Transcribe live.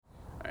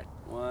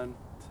1,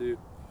 2.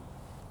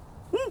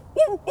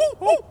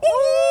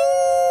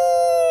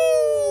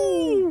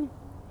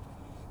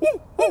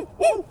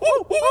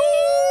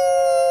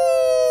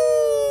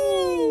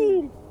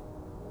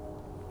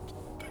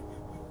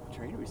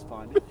 Train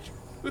responded.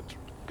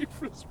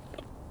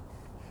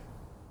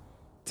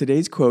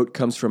 Today's quote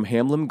comes from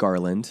Hamlin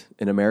Garland,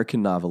 an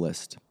American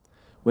novelist.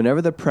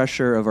 Whenever the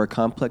pressure of our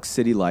complex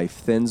city life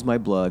thins my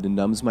blood and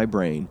numbs my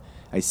brain,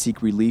 I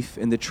seek relief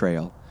in the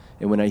trail.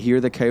 And when I hear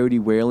the coyote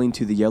wailing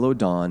to the yellow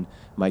dawn,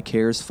 my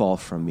cares fall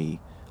from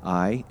me.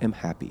 I am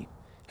happy.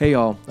 Hey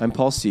y'all, I'm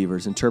Paul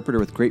Sievers, interpreter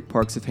with Great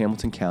Parks of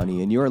Hamilton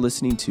County, and you are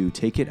listening to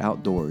Take It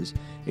Outdoors,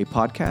 a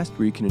podcast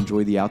where you can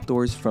enjoy the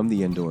outdoors from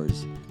the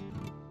indoors.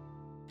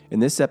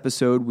 In this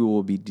episode, we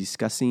will be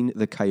discussing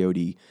the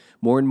coyote.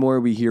 More and more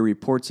we hear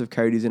reports of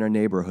coyotes in our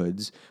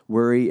neighborhoods.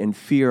 Worry and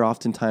fear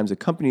oftentimes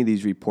accompany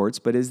these reports,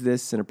 but is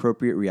this an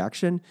appropriate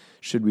reaction?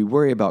 Should we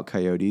worry about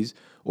coyotes,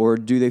 or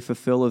do they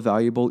fulfill a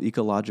valuable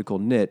ecological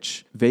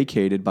niche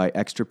vacated by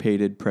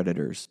extirpated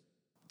predators?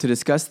 To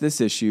discuss this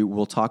issue,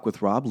 we'll talk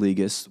with Rob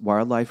Legas,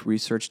 wildlife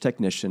research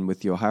technician with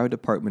the Ohio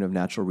Department of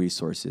Natural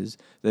Resources.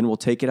 Then we'll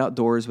take it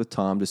outdoors with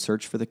Tom to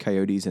search for the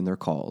coyotes and their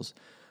calls.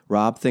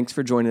 Rob, thanks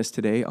for joining us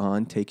today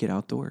on Take It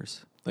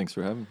Outdoors. Thanks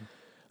for having me.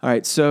 All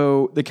right,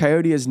 so the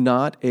coyote is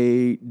not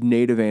a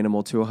native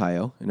animal to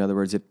Ohio. In other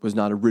words, it was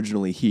not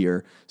originally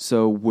here.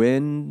 So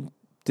when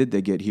did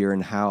they get here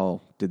and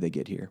how did they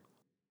get here?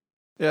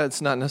 Yeah,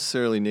 it's not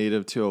necessarily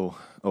native to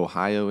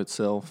Ohio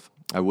itself.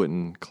 I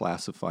wouldn't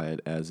classify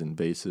it as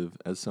invasive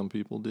as some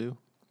people do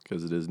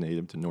because it is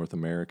native to North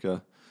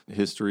America.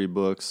 History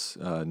books,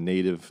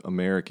 Native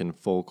American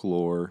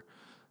folklore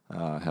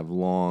have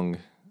long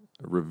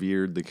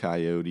revered the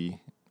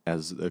coyote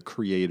as a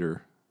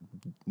creator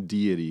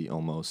deity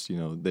almost. You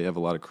know, they have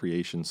a lot of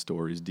creation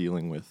stories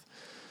dealing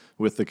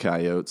with the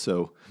coyote.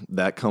 So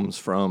that comes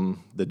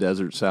from the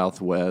desert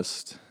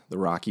Southwest, the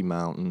Rocky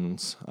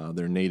Mountains.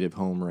 Their native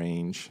home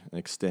range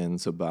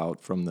extends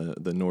about from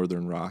the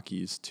northern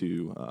Rockies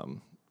to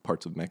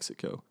parts of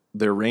Mexico.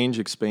 Their range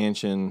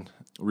expansion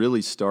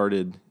really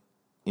started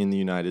in the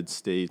United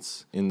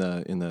States in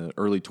the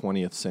early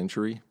 20th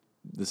century.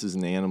 This is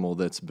an animal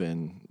that's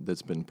been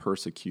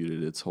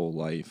persecuted its whole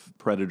life.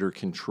 Predator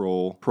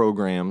control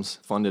programs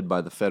funded by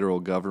the federal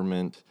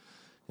government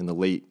in the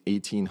late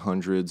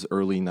 1800s,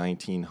 early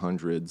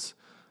 1900s,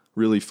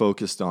 really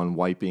focused on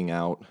wiping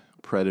out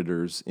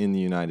predators in the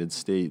United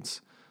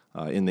States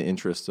in the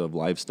interest of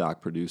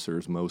livestock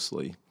producers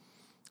mostly.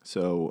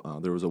 So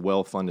there was a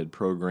well-funded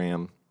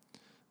program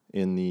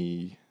in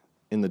the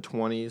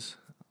 20s,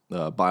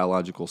 the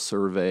Biological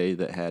Survey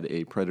that had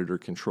a predator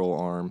control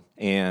arm,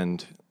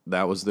 and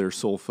that was their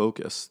sole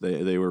focus.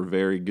 They were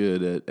very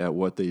good at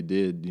what they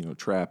did, you know,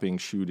 trapping,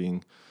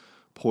 shooting,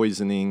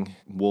 poisoning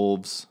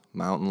wolves,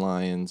 mountain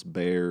lions,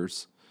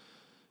 bears,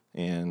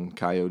 and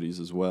coyotes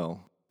as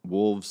well.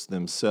 Wolves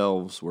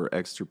themselves were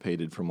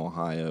extirpated from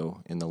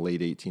Ohio in the late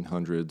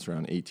 1800s,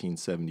 around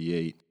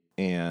 1878,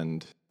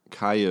 and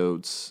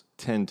coyotes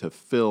tend to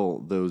fill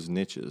those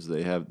niches.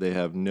 They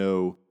have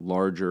no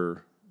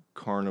larger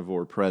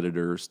carnivore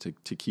predators to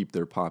keep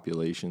their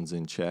populations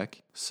in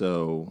check.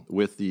 So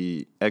with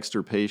the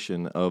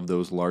extirpation of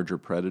those larger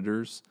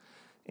predators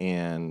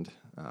and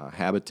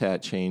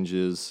habitat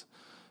changes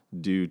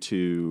due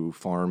to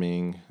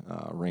farming,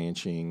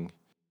 ranching,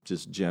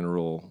 just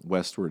general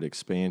westward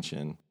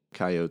expansion,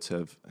 coyotes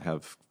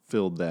have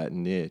filled that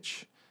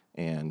niche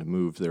and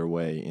moved their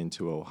way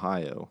into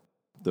Ohio.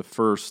 The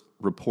first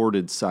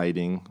reported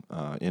sighting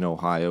in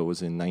Ohio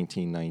was in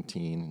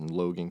 1919 in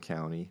Logan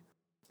County,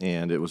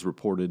 and it was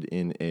reported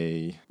in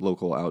a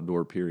local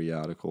outdoor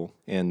periodical.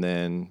 And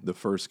then the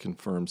first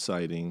confirmed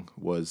sighting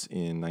was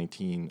in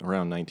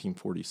around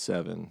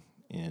 1947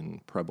 in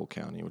Preble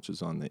County, which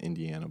is on the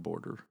Indiana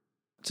border.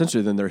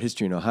 Essentially, then their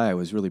history in Ohio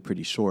is really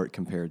pretty short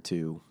compared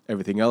to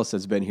everything else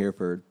that's been here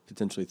for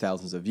potentially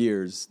thousands of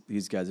years.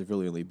 These guys have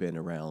really only been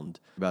around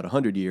about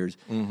 100 years.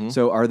 Mm-hmm.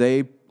 So are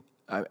they,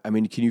 I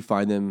mean, can you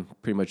find them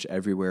pretty much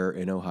everywhere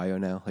in Ohio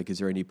now? Like, is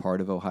there any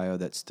part of Ohio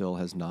that still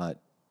has not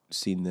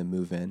seen them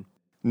move in?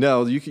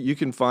 No, you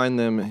can find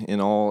them in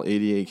all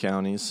 88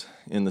 counties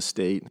in the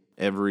state,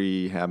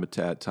 every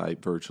habitat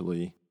type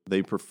virtually.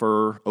 They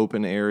prefer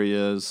open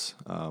areas,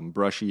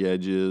 brushy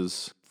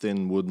edges,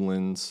 thin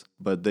woodlands,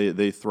 but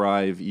they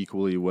thrive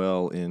equally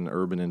well in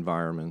urban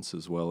environments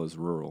as well as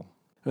rural.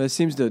 Well, it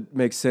seems to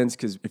make sense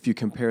because if you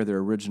compare their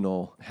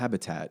original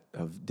habitat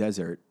of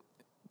desert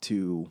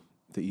to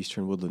the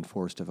eastern woodland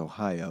forest of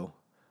Ohio,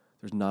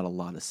 there's not a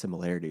lot of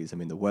similarities. I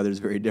mean, the weather's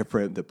very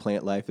different, the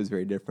plant life is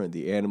very different,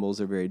 the animals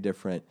are very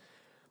different.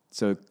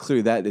 So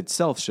clearly that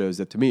itself shows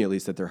that, to me at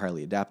least, that they're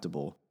highly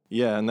adaptable.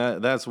 Yeah, and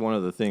that's one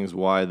of the things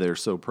why they're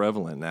so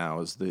prevalent now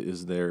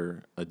is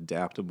their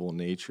adaptable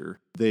nature.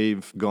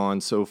 They've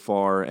gone so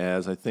far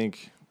as, I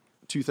think,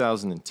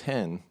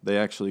 2010, they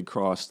actually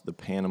crossed the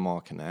Panama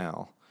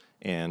Canal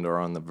and are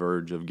on the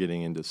verge of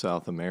getting into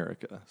South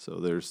America. So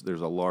there's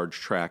a large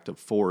tract of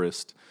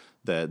forest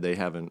that they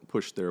haven't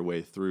pushed their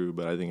way through,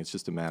 but I think it's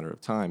just a matter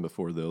of time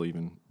before they'll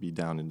even be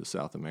down into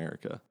South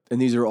America.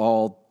 And these are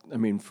all, I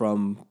mean,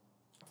 from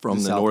From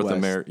the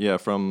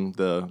Southwest. from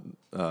the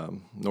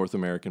North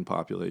American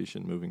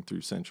population moving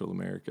through Central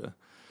America.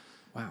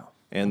 Wow.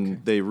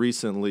 And they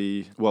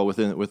recently, well,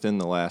 within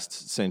the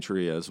last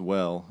century as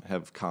well,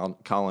 have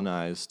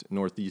colonized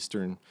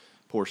northeastern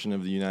portion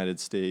of the United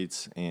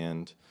States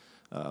and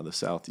the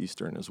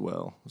southeastern as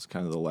well. It's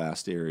kind of the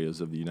last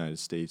areas of the United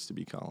States to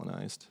be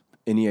colonized.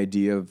 Any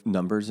idea of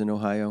numbers in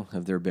Ohio?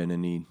 Have there been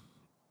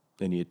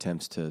any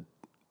attempts to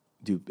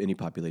do any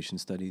population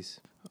studies?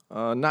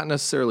 Not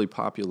necessarily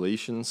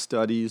population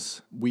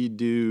studies. We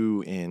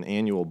do an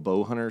annual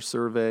bow hunter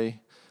survey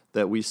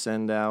that we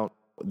send out.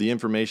 The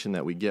information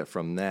that we get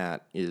from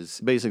that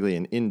is basically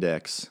an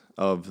index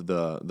of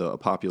the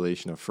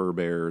population of fur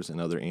bearers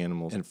and other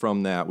animals. And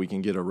from that, we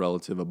can get a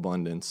relative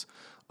abundance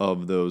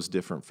of those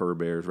different fur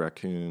bears,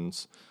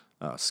 raccoons,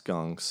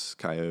 skunks,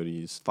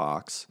 coyotes,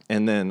 fox.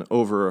 And then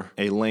over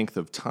a length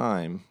of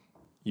time,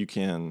 you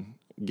can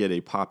get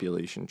a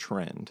population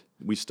trend.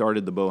 We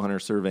started the bow hunter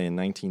survey in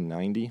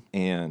 1990,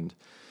 and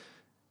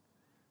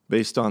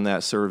based on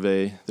that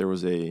survey, there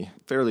was a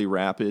fairly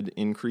rapid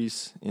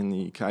increase in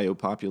the coyote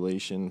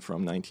population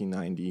from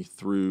 1990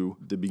 through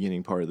the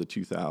beginning part of the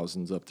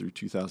 2000s up through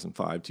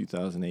 2005,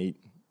 2008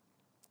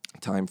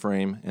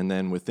 timeframe. And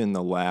then within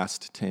the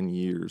last 10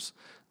 years,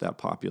 that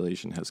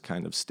population has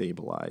kind of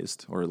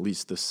stabilized, or at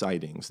least the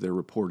sightings. They're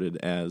reported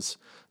as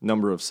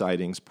number of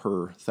sightings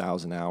per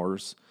 1,000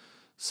 hours.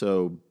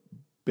 So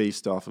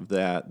based off of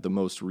that, the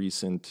most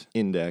recent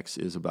index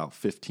is about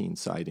 15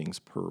 sightings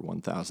per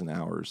 1,000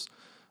 hours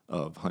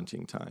of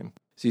hunting time.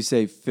 So you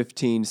say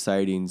 15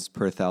 sightings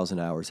per 1,000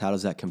 hours. How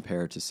does that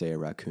compare to, say, a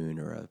raccoon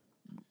or a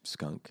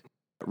skunk?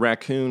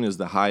 Raccoon is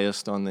the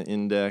highest on the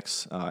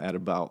index at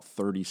about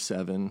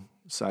 37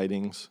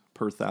 sightings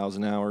per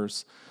 1,000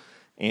 hours.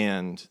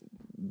 And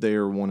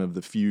they're one of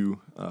the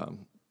few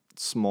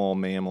small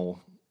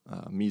mammal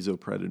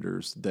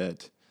mesopredators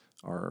that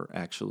are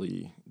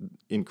actually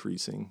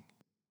increasing.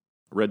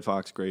 Red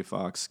fox, gray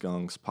fox,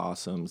 skunks,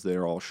 possums,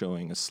 they're all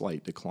showing a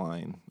slight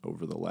decline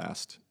over the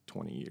last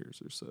 20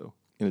 years or so.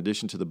 In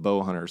addition to the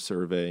bow hunter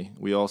survey,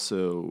 we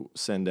also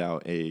send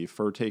out a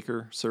fur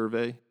taker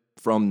survey.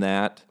 From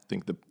that, I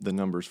think the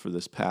numbers for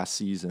this past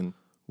season,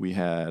 we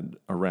had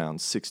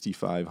around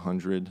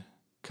 6,500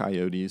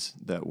 coyotes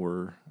that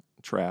were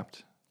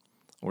trapped,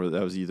 or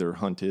that was either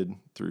hunted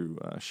through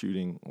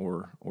shooting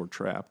or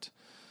trapped.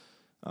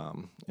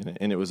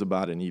 And it was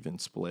about an even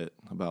split,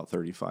 about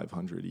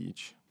 3,500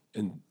 each.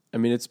 And I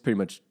mean, it's pretty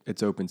much,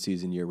 it's open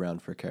season year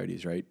round for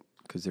coyotes, right?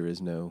 Because there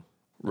is no...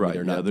 Right.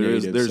 They're not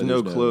there's native, so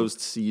no closed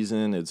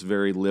season. It's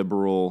very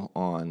liberal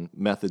on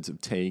methods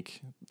of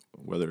take,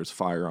 whether it's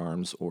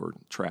firearms or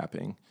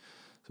trapping.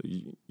 So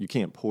you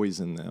can't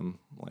poison them.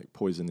 Like,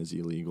 poison is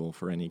illegal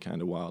for any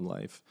kind of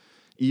wildlife.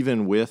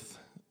 Even with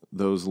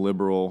those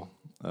liberal,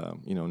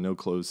 no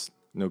closed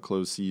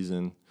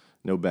season,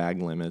 no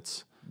bag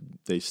limits,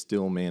 they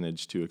still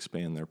manage to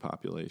expand their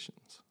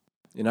populations.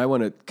 And I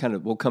want to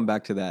we'll come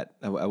back to that.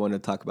 I want to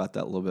talk about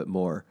that a little bit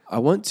more. I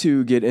want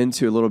to get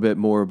into a little bit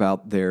more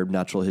about their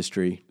natural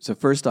history. So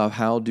first off,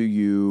 how do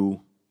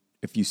you,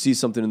 if you see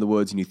something in the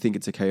woods and you think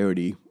it's a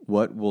coyote,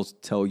 what will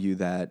tell you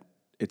that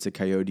it's a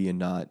coyote and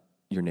not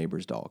your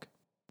neighbor's dog?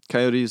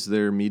 Coyotes,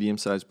 they're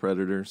medium-sized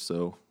predators,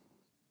 so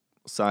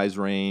size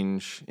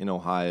range in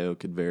Ohio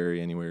could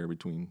vary anywhere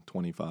between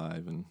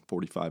 25 and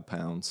 45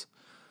 pounds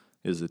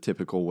is a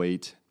typical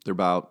weight. They're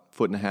about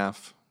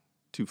 1.5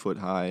 2 foot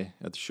high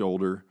at the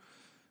shoulder,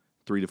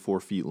 3 to 4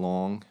 feet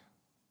long.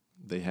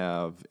 They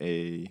have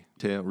a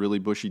tail, really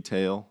bushy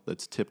tail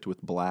that's tipped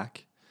with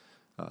black.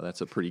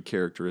 That's a pretty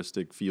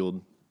characteristic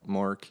field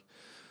mark.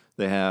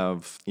 They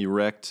have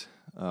erect,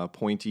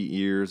 pointy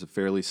ears, a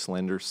fairly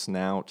slender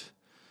snout.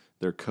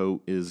 Their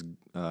coat is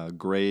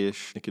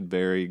grayish. It could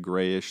vary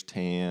grayish,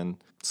 tan,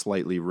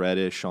 slightly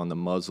reddish on the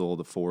muzzle,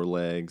 the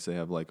forelegs. They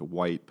have like a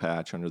white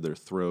patch under their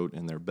throat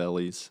and their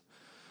bellies.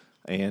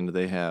 And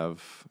they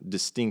have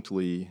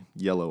distinctly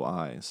yellow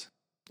eyes.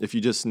 If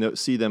you just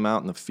see them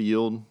out in the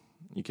field,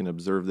 you can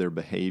observe their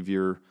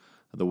behavior.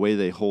 The way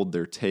they hold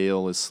their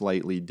tail is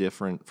slightly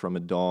different from a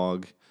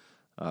dog.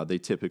 They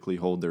typically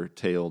hold their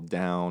tail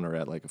down or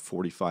at like a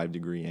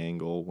 45-degree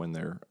angle when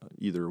they're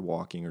either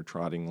walking or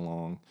trotting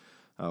along,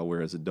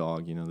 whereas a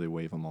dog, they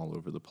wave them all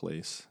over the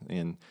place.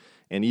 And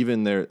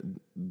even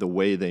the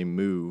way they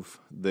move,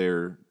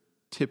 they're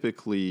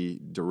typically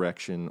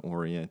direction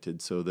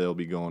oriented, so they'll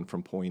be going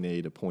from point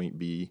A to point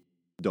B.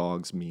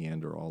 Dogs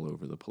meander all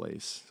over the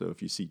place. So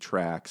if you see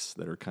tracks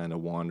that are kind of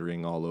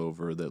wandering all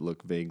over that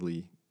look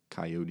vaguely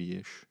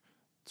coyote-ish,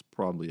 it's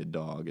probably a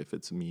dog if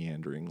it's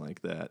meandering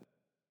like that.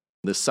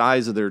 The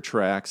size of their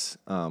tracks,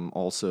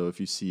 also, if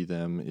you see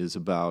them, is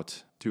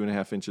about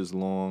 2.5 inches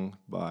long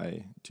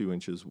by 2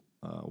 inches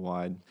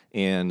wide,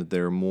 and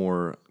they're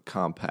more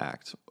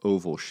compact,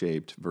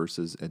 oval-shaped,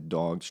 versus a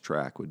dog's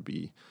track would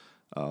be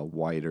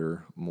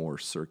wider, more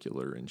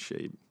circular in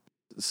shape.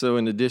 So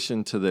in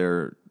addition to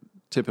their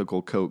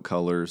typical coat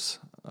colors,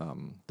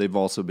 They've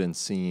also been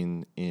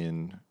seen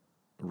in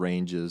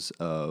ranges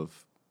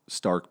of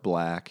stark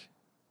black,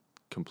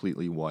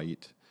 completely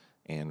white,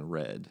 and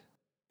red.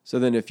 So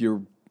then if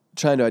you're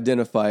trying to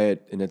identify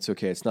it and it's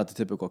okay, it's not the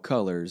typical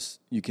colors,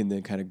 you can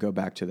then kind of go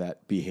back to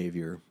that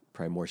behavior,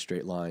 probably more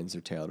straight lines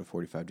or tail at a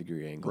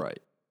 45-degree angle. Right.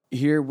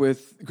 Here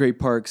with Great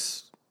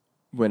Parks,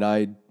 when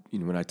I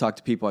talk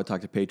to people, I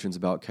talk to patrons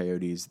about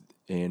coyotes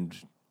and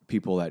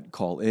people that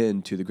call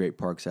in to the Great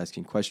Parks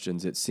asking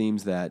questions, it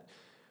seems that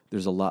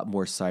there's a lot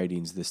more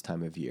sightings this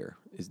time of year.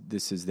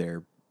 This is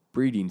their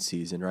breeding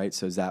season, right?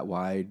 So is that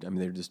why? I mean,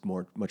 they're just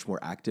much more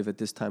active at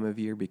this time of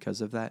year because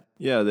of that?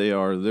 Yeah, they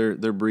are.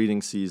 Their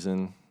breeding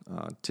season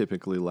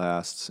typically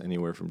lasts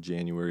anywhere from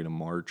January to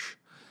March,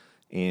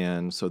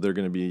 and so they're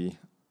going to be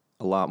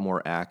a lot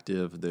more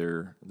active.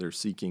 They're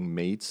seeking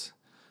mates,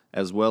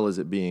 as well as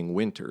it being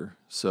winter,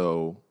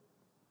 so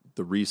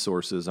the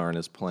resources aren't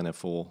as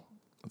plentiful,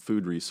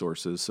 food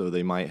resources, so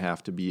they might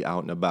have to be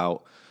out and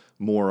about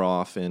more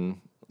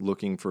often,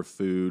 looking for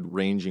food,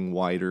 ranging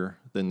wider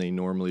than they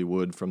normally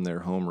would from their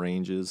home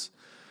ranges,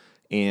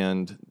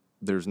 and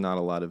there's not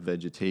a lot of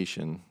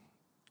vegetation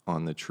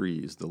on the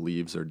trees. The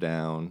leaves are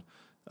down,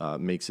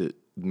 makes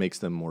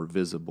them more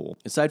visible.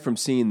 Aside from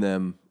seeing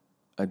them,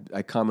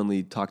 I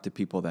commonly talk to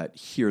people that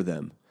hear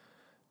them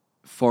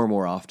far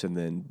more often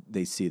than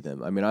they see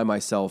them. I mean, I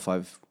myself,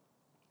 I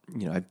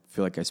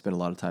feel like I spend a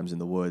lot of times in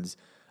the woods.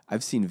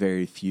 I've seen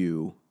very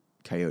few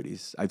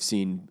coyotes. I've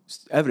seen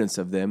evidence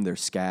of them, their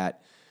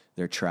scat,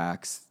 their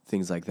tracks,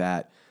 things like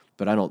that.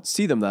 But I don't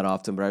see them that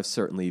often, but I've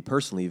certainly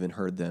personally even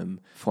heard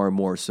them far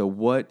more. So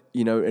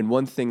and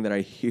one thing that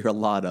I hear a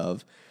lot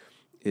of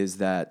is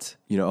that,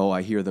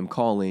 I hear them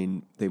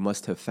calling, they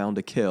must have found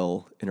a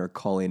kill and are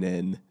calling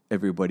in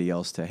everybody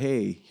else to,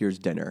 hey, here's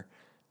dinner.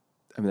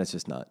 I mean, that's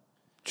just not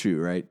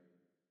true, right?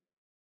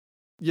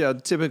 Yeah,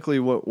 typically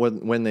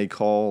when they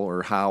call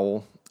or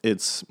howl,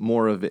 it's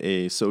more of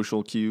a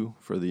social cue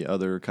for the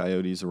other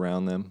coyotes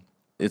around them.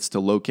 It's to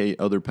locate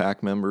other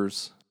pack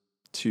members,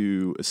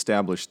 to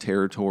establish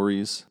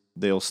territories.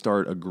 They'll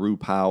start a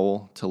group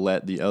howl to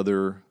let the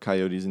other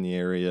coyotes in the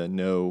area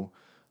know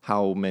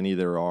how many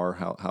there are,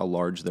 how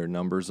large their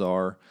numbers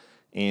are.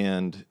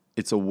 And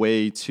it's a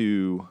way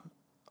to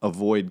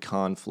avoid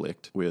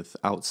conflict with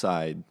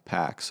outside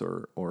packs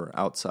or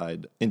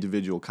outside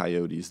individual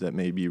coyotes that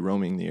may be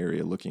roaming the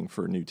area looking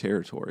for new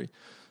territory.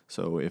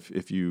 So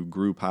if you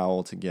group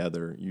howl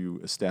together, you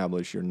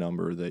establish your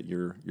number that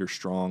you're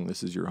strong,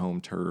 this is your home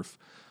turf.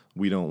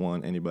 We don't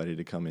want anybody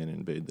to come in and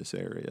invade this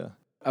area.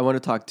 I want to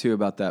talk too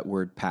about that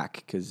word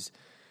pack, because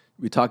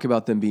we talk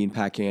about them being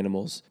pack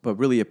animals, but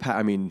really a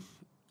pack,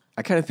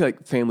 I kind of feel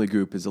like family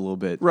group is a little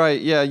bit...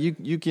 Right, yeah,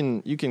 you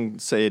can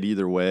say it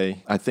either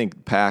way. I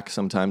think pack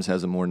sometimes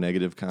has a more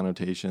negative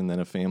connotation than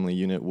a family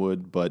unit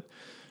would, but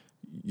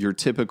your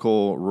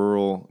typical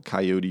rural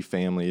coyote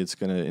family, it's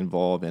going to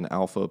involve an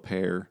alpha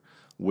pair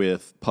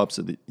with pups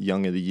of the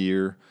young of the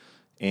year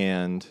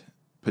and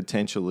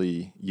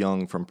potentially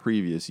young from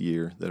previous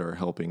year that are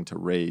helping to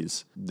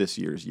raise this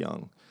year's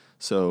young.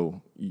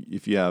 So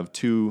if you have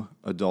 2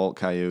 adult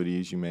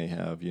coyotes, you may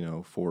have,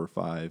 4 or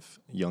 5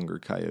 younger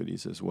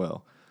coyotes as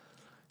well.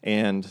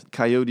 And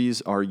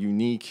coyotes are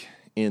unique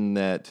in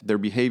that their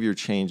behavior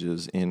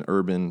changes in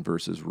urban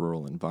versus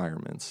rural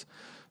environments.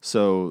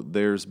 So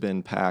there's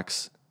been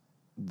packs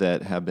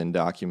that have been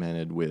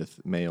documented with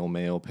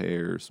male-male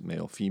pairs,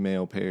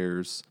 male-female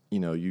pairs.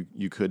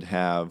 You could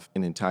have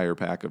an entire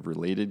pack of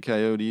related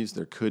coyotes.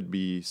 There could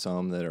be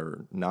some that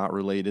are not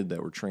related,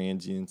 that were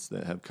transients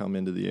that have come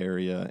into the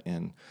area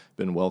and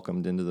been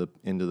welcomed into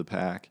the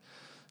pack.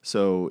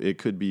 So it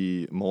could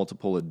be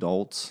multiple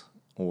adults,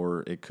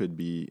 or it could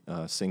be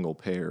a single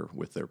pair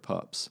with their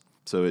pups.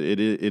 So it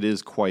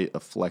is quite a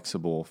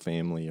flexible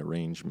family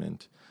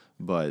arrangement.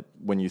 But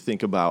when you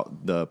think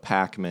about the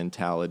pack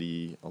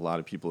mentality, a lot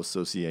of people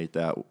associate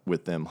that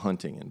with them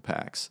hunting in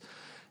packs.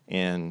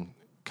 And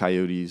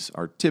coyotes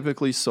are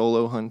typically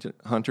solo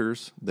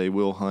hunters. They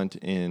will hunt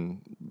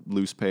in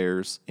loose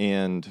pairs.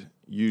 And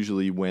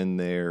usually when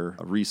their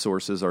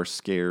resources are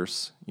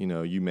scarce,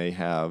 you may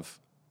have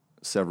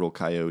several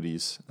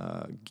coyotes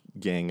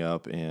gang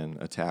up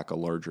and attack a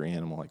larger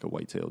animal like a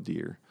white-tailed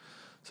deer.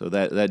 So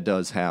that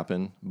does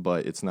happen,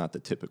 but it's not the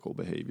typical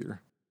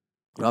behavior.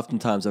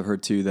 Oftentimes I've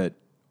heard, too, that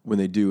when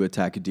they do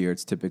attack a deer,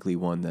 it's typically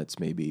one that's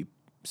maybe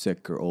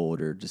sick or old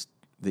or just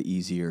the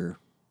easier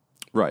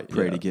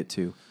prey to get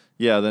to.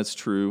 Yeah, that's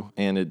true,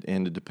 and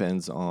it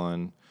depends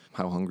on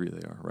how hungry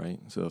they are, right?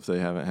 So if they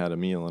haven't had a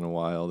meal in a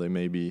while, they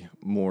may be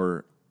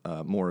more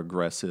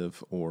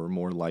aggressive or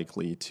more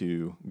likely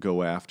to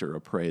go after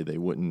a prey they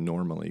wouldn't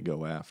normally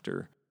go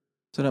after.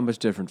 So not much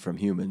different from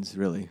humans,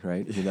 really,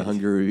 right? The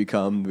hungrier we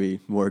become, the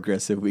more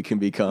aggressive we can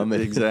become.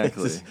 And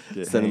exactly.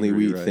 Suddenly angry,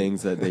 we eat right?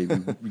 things that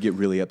we get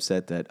really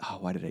upset that,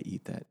 why did I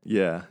eat that?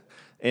 Yeah.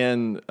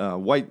 And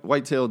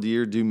white-tailed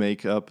deer do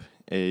make up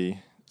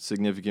a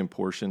significant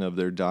portion of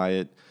their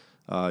diet.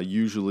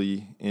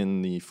 Usually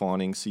in the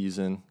fawning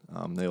season,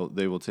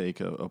 they will take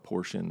a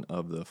portion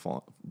of the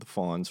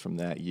fawns from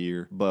that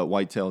year. But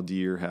white-tailed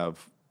deer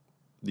have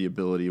the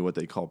ability, what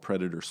they call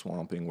predator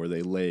swamping, where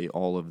they lay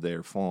all of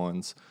their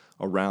fawns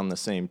around the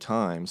same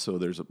time. So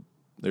there's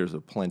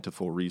a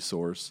plentiful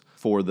resource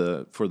for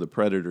the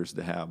predators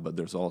to have, but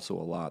there's also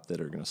a lot that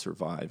are going to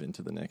survive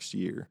into the next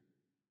year.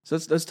 So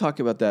let's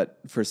talk about that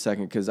for a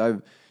second, because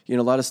a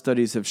lot of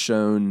studies have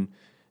shown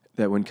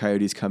that when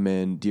coyotes come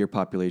in, deer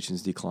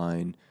populations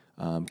decline,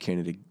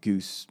 Canada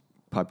goose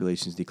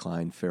populations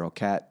decline, feral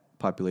cat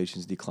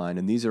populations decline,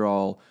 and these are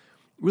all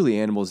really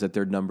animals that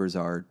their numbers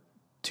are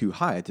too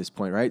high at this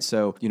point, right?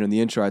 So, in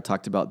the intro, I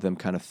talked about them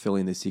kind of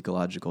filling this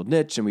ecological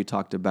niche, and we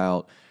talked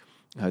about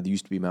how there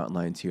used to be mountain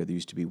lions here, there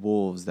used to be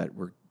wolves that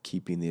were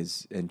keeping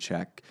these in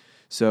check.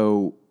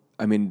 So,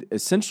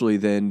 essentially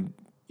then,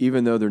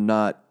 even though they're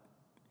not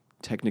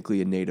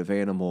technically a native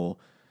animal,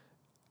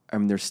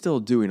 they're still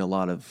doing a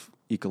lot of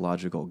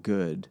ecological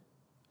good,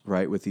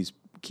 right? With these,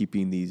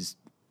 keeping these,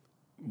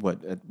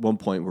 what at one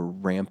point were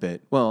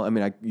rampant. Well,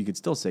 you could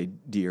still say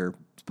deer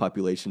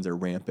populations are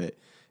rampant,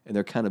 and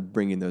they're kind of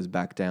bringing those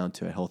back down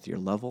to a healthier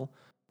level.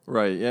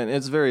 Right, yeah, and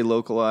it's very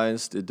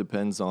localized. It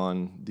depends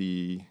on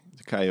the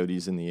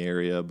coyotes in the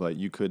area, but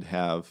you could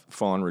have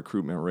fawn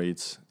recruitment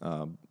rates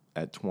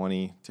at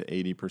 20 to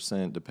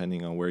 80%,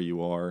 depending on where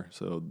you are.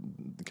 So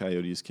the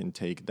coyotes can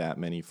take that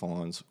many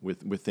fawns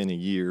within a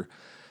year.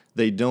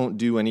 They don't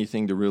do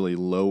anything to really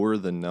lower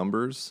the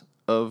numbers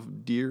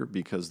of deer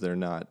because they're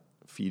not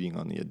feeding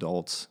on the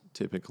adults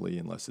typically,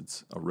 unless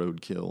it's a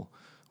roadkill,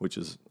 which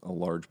is a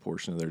large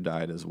portion of their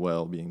diet as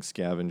well, being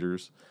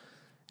scavengers.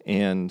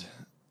 And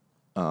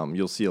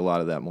you'll see a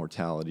lot of that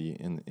mortality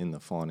in the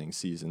fawning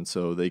season.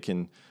 So they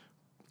can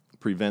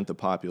prevent the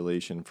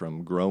population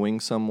from growing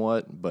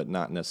somewhat, but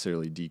not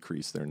necessarily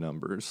decrease their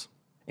numbers.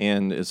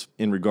 And as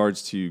in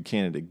regards to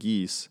Canada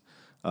geese,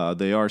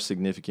 they are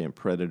significant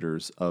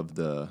predators of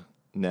the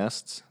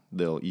nests.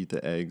 They'll eat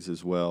the eggs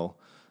as well,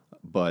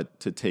 but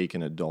to take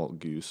an adult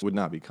goose would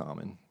not be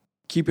common.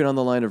 Keeping on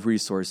the line of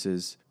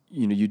resources,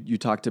 you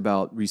talked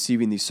about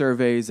receiving these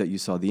surveys, that you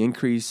saw the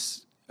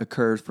increase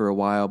occurred for a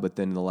while, but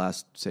then in the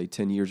last, say,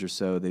 10 years or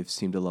so, they've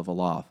seemed to level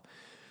off.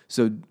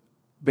 So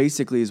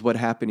basically is what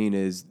happening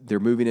is they're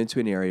moving into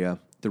an area.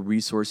 The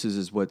resources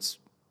is what's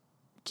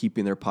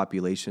keeping their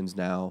populations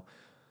now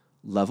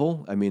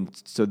level.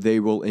 So they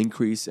will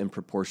increase in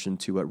proportion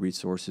to what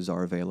resources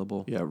are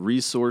available. Yeah,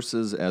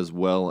 resources as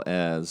well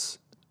as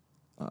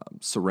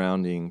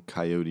surrounding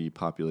coyote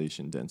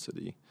population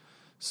density.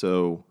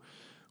 So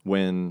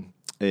when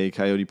a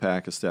coyote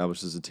pack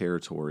establishes a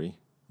territory,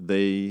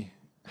 they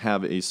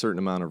have a certain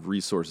amount of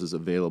resources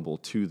available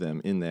to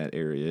them in that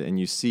area. And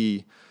you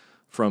see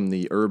from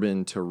the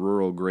urban to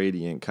rural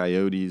gradient,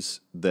 coyotes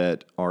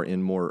that are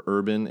in more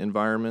urban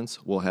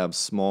environments will have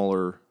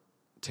smaller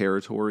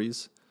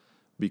territories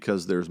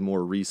because there's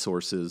more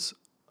resources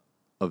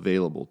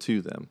available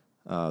to them.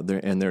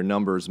 Their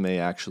numbers may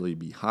actually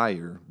be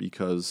higher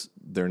because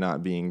they're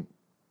not being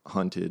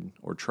hunted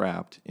or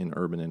trapped in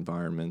urban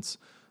environments.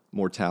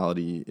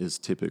 Mortality is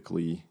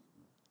typically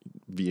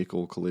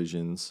vehicle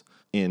collisions.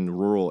 In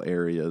rural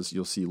areas,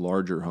 you'll see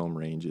larger home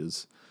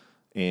ranges,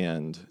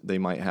 and they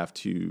might have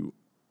to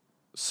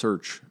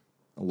search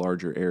a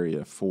larger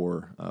area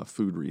for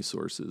food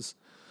resources.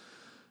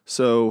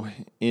 So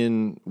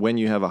when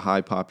you have a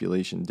high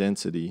population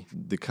density,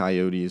 the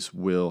coyotes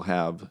will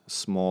have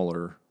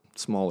smaller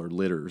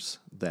litters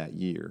that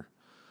year.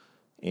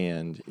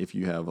 And if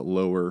you have a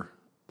lower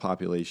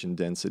population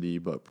density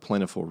but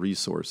plentiful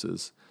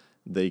resources,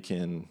 they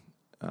can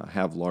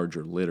have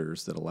larger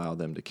litters that allow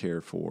them to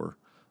care for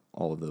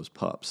all of those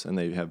pups. And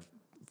they have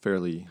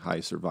fairly high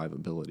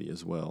survivability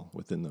as well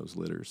within those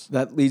litters.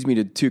 That leads me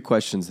to two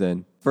questions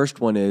then.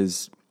 First one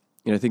is,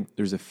 I think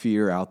there's a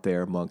fear out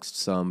there amongst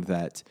some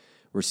that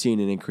we're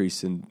seeing an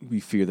increase and we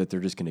fear that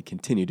they're just going to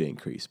continue to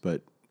increase.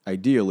 But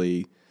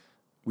ideally,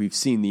 we've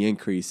seen the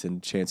increase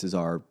and chances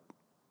are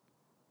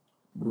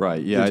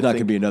right. Yeah, there's not going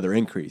to be another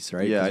increase,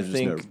 right? Yeah, I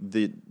think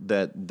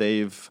that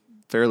they've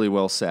fairly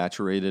well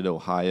saturated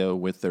Ohio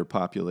with their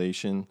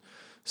population.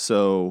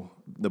 So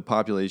the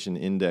population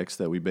index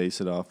that we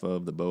base it off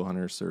of, the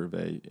Bowhunter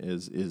survey,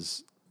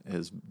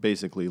 has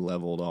basically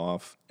leveled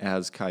off.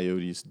 As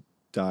coyotes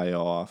die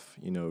off,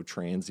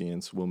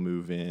 transients will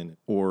move in,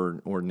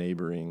 or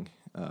neighboring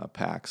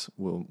packs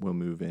will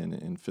move in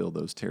and fill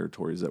those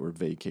territories that were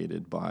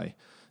vacated by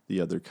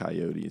the other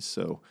coyotes.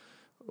 So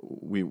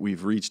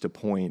we've reached a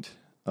point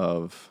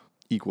of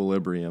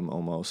equilibrium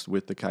almost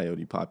with the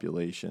coyote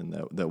population,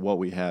 that what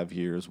we have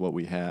here is what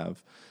we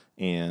have,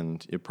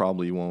 and it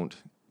probably won't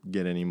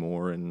get any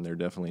more, and they're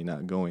definitely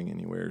not going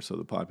anywhere, so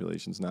the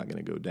population's not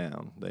going to go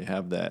down. They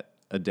have that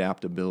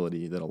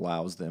adaptability that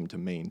allows them to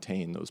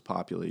maintain those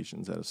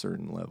populations at a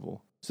certain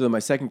level. So then my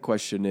second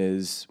question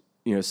is,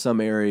 some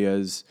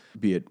areas,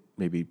 be it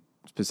maybe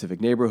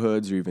specific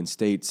neighborhoods or even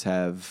states,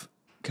 have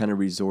kind of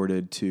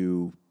resorted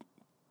to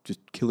just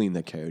killing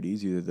the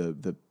coyotes. Either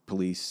the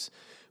police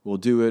will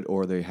do it,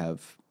 or they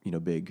have,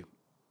 big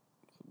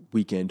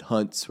weekend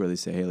hunts where they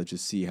say, hey, let's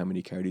just see how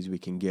many coyotes we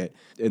can get.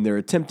 And they're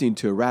attempting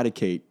to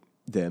eradicate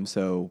them.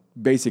 So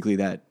basically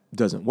that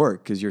doesn't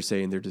work, because you're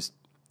saying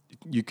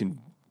you can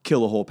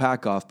kill a whole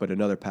pack off, but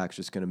another pack's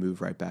just going to move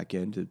right back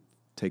in to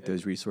take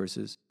those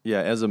resources.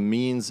 Yeah, as a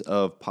means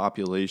of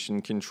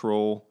population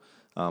control,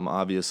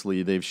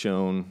 obviously they've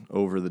shown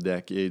over the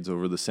decades,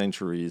 over the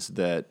centuries,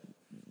 that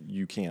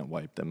you can't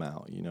wipe them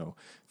out.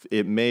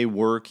 It may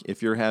work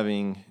if you're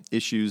having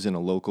issues in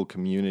a local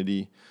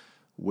community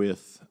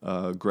with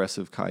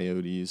aggressive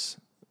coyotes,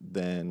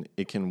 then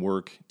it can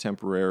work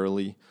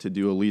temporarily to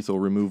do a lethal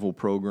removal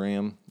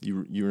program.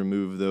 You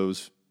remove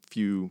those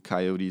few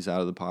coyotes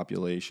out of the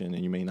population,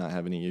 and you may not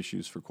have any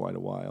issues for quite a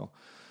while.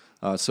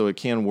 So it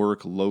can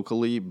work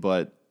locally,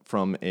 but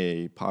from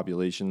a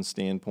population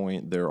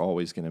standpoint, they're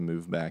always going to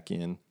move back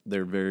in.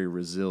 They're very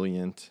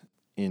resilient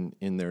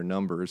in their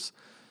numbers,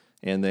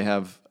 and they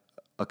have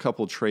a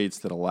couple traits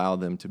that allow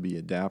them to be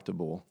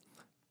adaptable.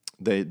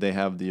 They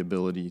have the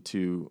ability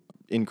to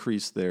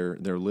increase their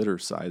litter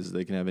sizes.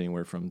 They can have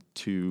anywhere from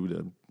 2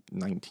 to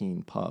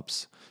 19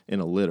 pups in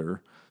a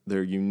litter.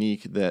 They're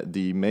unique that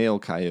the male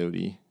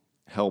coyote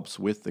helps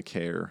with the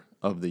care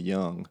of the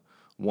young.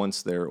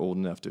 Once they're old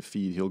enough to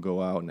feed, he'll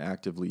go out and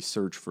actively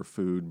search for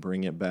food,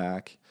 bring it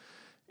back,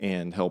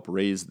 and help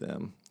raise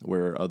them,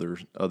 where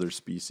other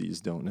species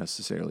don't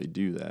necessarily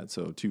do that.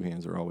 So 2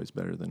 hands are always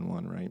better than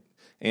 1, right?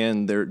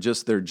 And their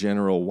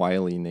general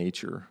wily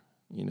nature.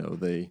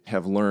 They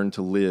have learned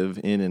to live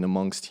in and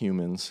amongst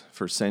humans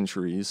for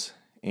centuries,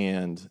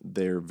 and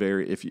they're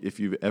very, if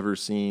you've ever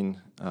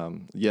seen,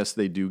 yes,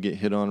 they do get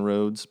hit on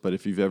roads, but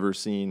if you've ever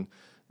seen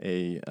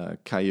a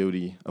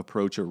coyote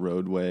approach a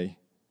roadway,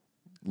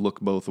 look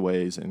both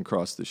ways and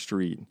cross the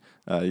street,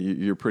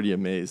 you're pretty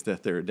amazed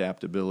at their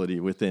adaptability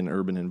within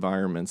urban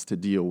environments to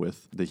deal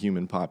with the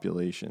human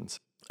populations.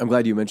 I'm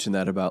glad you mentioned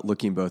that about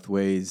looking both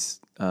ways.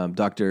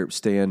 Dr.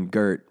 Stan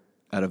Gert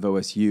out of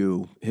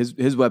OSU, his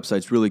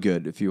website's really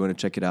good if you want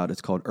to check it out.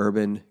 It's called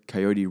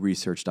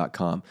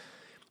urbancoyoteresearch.com.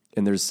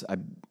 And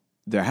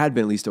there had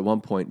been, at least at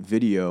one point,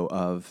 video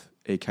of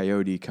a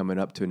coyote coming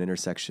up to an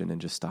intersection and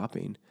just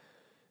stopping,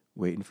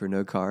 waiting for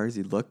no cars.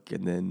 He'd look,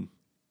 and then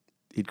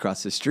he'd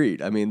cross the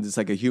street. I mean, it's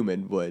like a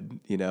human would,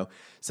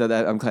 So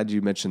that I'm glad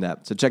you mentioned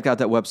that. So check out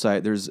that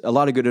website. There's a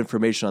lot of good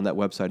information on that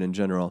website in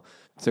general.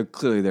 So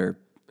clearly they're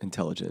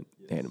intelligent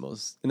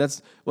animals. And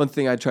that's one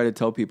thing I try to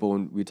tell people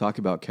when we talk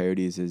about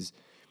coyotes is,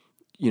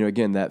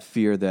 again, that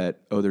fear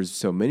that, there's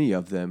so many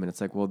of them. And it's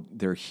like, well,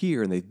 they're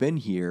here and they've been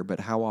here,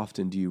 but how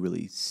often do you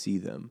really see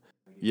them?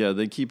 Yeah,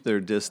 they keep their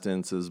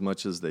distance as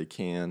much as they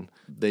can.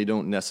 They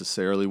don't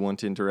necessarily want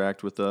to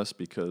interact with us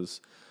because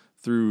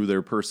through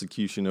their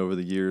persecution over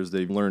the years,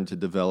 they've learned to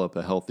develop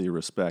a healthy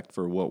respect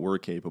for what we're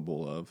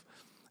capable of.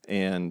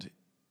 And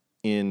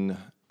in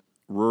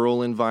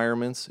rural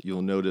environments,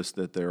 you'll notice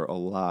that they're a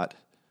lot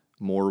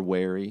more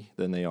wary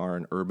than they are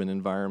in urban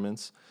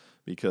environments,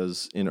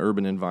 because in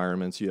urban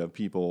environments, you have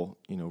people,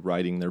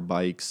 riding their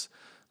bikes,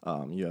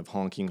 you have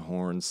honking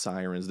horns,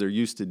 sirens. They're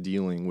used to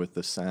dealing with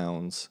the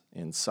sounds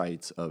and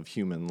sights of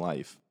human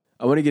life.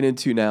 I want to get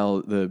into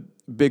now the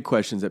big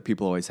questions that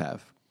people always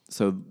have.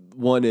 So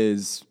one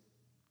is,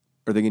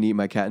 are they going to eat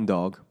my cat and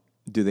dog?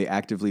 Do they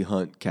actively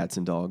hunt cats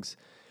and dogs?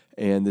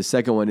 And the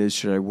second one is,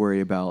 should I worry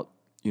about,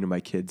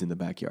 my kids in the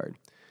backyard?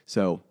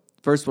 So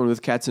first one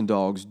with cats and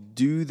dogs,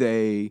 do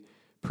they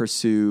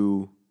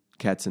pursue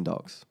cats and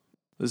dogs?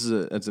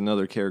 That's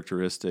another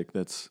characteristic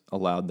that's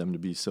allowed them to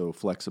be so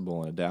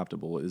flexible and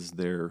adaptable is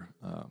their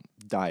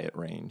diet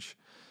range.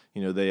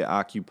 They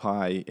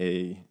occupy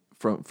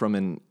from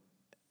an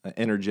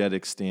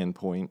energetic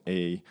standpoint,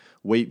 a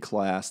weight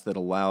class that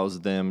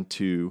allows them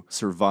to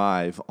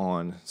survive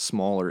on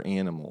smaller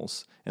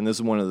animals. And this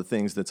is one of the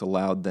things that's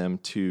allowed them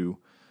to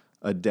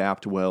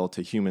adapt well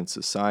to human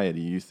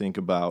society. You think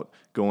about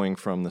going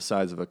from the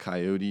size of a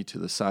coyote to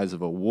the size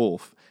of a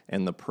wolf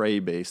and the prey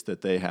base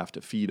that they have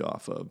to feed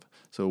off of.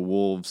 So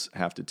wolves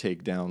have to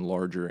take down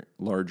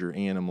larger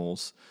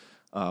animals,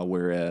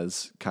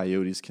 whereas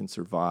coyotes can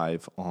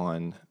survive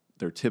on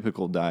their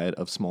typical diet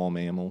of small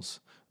mammals,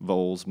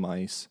 voles,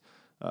 mice,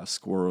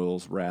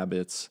 squirrels,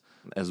 rabbits,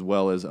 as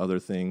well as other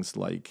things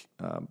like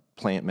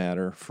plant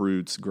matter,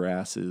 fruits,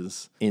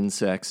 grasses,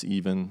 insects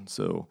even.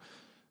 So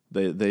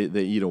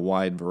they eat a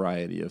wide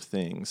variety of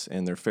things,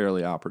 and they're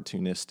fairly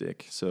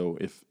opportunistic. So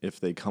if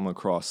they come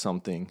across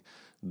something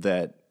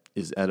that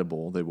is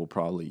edible, they will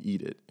probably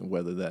eat it,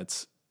 whether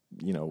that's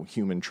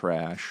human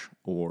trash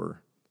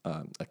or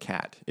a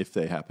cat if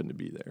they happen to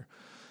be there.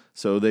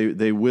 So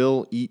they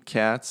will eat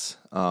cats.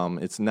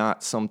 It's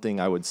not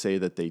something I would say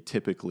that they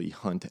typically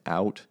hunt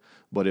out,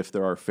 but if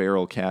there are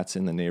feral cats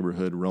in the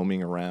neighborhood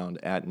roaming around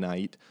at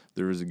night,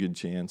 there is a good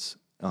chance,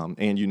 and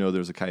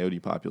there's a coyote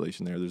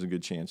population there's a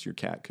good chance your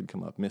cat could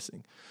come up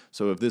missing.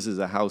 So if this is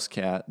a house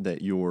cat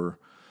that you're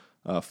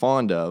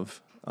fond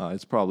of,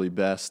 it's probably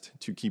best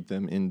to keep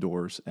them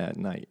indoors at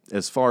night.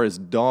 As far as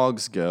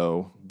dogs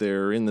go,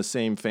 they're in the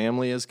same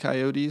family as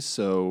coyotes,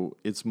 so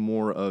it's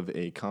more of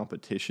a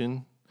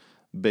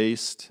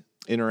competition-based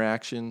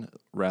interaction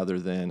rather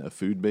than a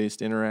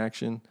food-based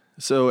interaction.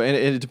 So, and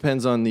it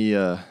depends on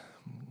the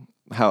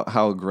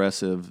how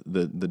aggressive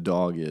the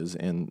dog is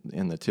and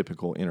the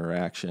typical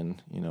interaction.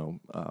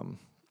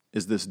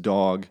 Is this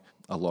dog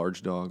a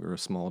large dog or a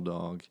small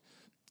dog.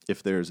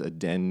 If there's a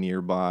den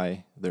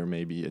nearby, there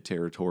may be a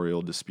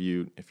territorial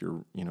dispute. If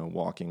you're,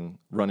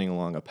 running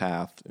along a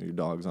path, your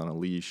dog's on a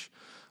leash,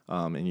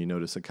 and you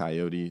notice a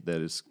coyote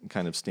that is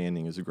kind of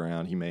standing his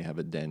ground, he may have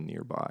a den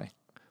nearby.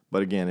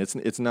 But again,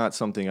 it's not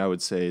something I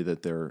would say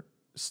that they're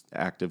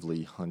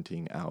actively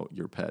hunting out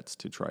your pets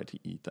to try to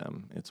eat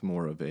them. It's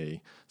more of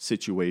a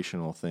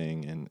situational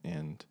thing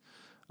and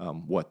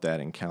what that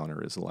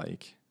encounter is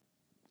like.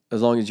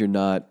 As long as you're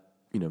not,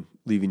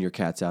 leaving your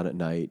cats out at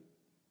night,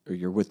 or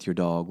you're with your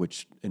dog,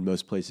 which in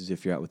most places,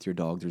 if you're out with your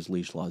dog, there's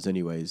leash laws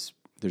anyways,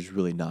 there's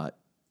really not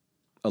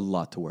a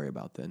lot to worry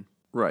about then.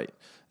 Right.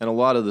 And a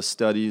lot of the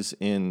studies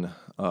in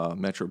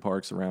metro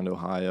parks around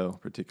Ohio,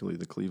 particularly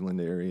the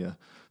Cleveland area,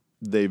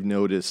 they've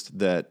noticed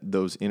that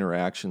those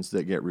interactions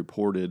that get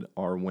reported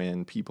are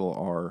when people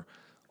are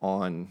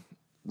on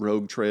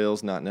rogue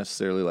trails, not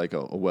necessarily like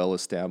a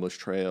well-established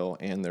trail,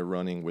 and they're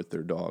running with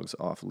their dogs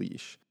off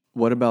leash.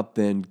 What about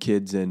then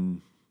kids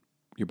in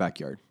your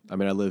backyard? I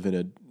mean, I live in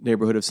a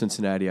neighborhood of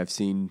Cincinnati. I've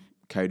seen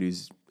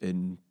coyotes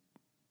running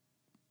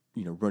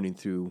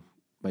through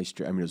my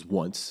street. I mean, it was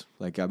once.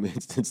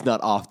 It's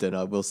not often.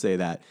 I will say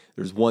that.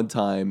 There was one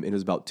time, and it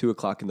was about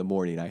 2:00 in the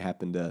morning. I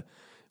happened to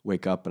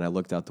wake up and I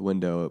looked out the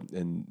window,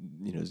 and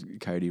there's a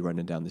coyote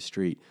running down the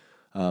street.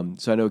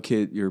 So I know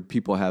your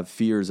people have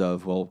fears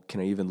of, well,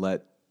 can I even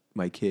let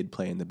my kid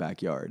play in the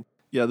backyard?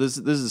 Yeah, this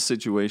is a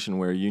situation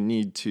where you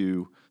need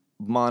to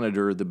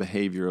monitor the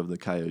behavior of the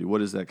coyote.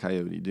 What is that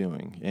coyote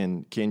doing?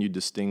 And can you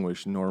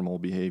distinguish normal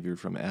behavior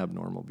from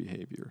abnormal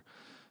behavior?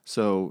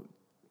 So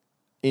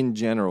in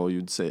general,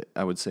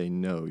 I would say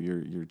no,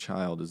 your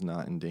child is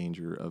not in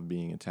danger of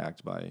being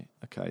attacked by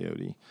a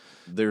coyote.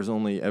 There's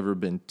only ever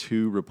been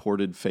 2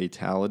 reported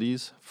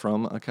fatalities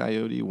from a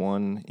coyote.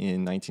 One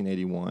in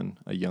 1981,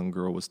 a young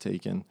girl was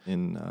taken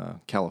in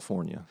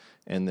California.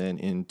 And then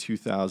in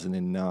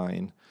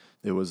 2009,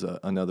 there was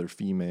another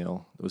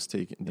female that was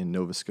taken in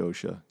Nova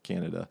Scotia,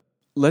 Canada.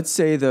 Let's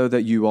say, though,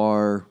 that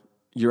you're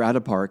at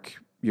a park,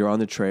 you're on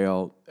the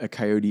trail, a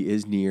coyote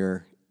is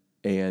near,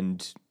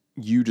 and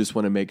you just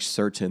want to make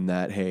certain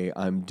that, hey,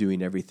 I'm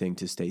doing everything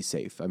to stay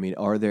safe. I mean,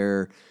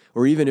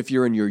 or even if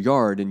you're in your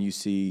yard and you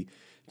see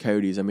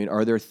coyotes, I mean,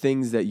 are there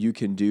things that you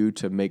can do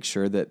to make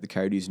sure that the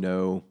coyotes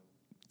know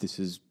this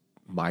is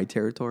my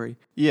territory?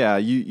 Yeah,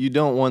 you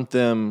don't want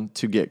them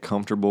to get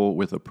comfortable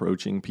with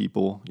approaching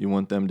people. You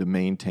want them to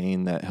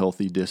maintain that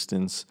healthy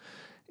distance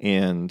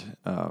and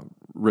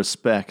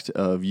respect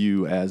of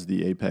you as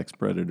the apex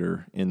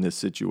predator in this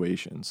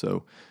situation.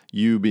 So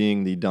you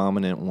being the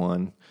dominant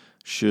one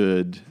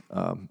should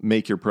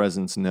make your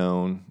presence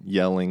known,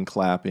 yelling,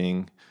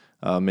 clapping,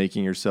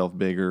 making yourself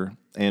bigger,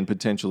 and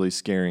potentially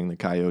scaring the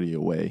coyote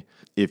away.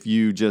 If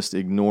you just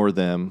ignore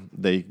them,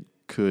 they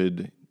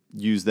could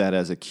use that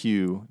as a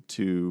cue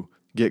to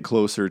get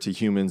closer to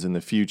humans in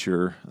the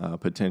future,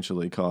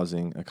 potentially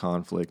causing a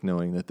conflict,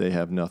 knowing that they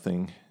have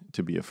nothing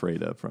to be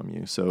afraid of from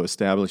you. So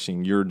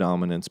establishing your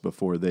dominance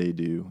before they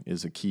do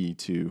is a key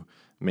to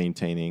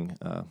maintaining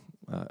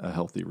a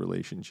healthy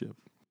relationship.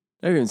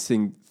 I've even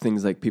seen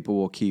things like people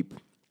will keep,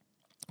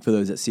 for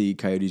those that see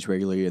coyotes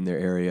regularly in their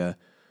area,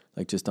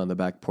 like just on the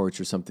back porch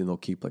or something, they'll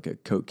keep like a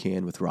Coke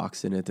can with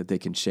rocks in it that they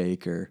can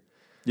shake, or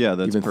yeah,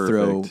 that's even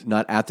perfect. Throw,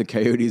 not at the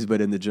coyotes, but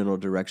in the general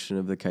direction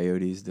of the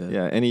coyotes.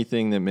 Yeah,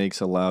 anything that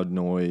makes a loud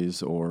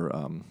noise or,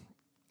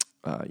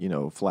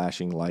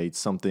 flashing lights,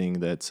 something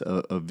that's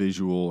a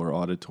visual or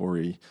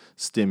auditory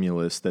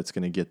stimulus that's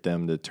going to get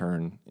them to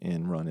turn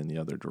and run in the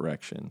other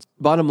direction.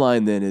 Bottom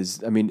line then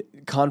is, I mean,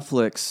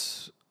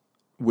 conflicts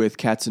with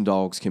cats and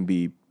dogs can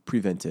be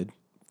prevented.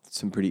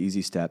 Some pretty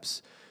easy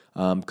steps.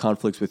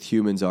 Conflicts with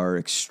humans are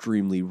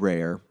extremely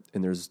rare,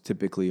 and there's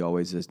typically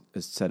always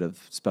a set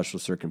of special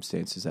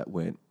circumstances that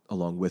went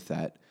along with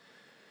that.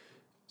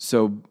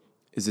 So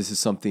is this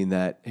something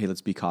that, hey,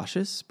 let's be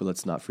cautious, but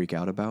let's not freak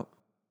out about?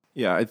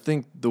 Yeah, I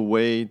think the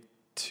way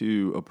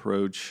to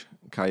approach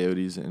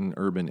coyotes in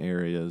urban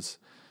areas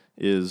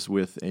is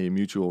with a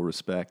mutual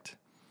respect.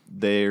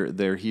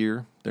 They're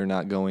here. They're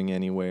not going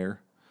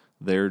anywhere.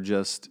 They're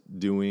just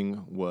doing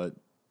what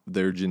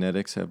their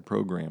genetics have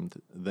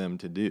programmed them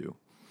to do.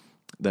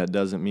 That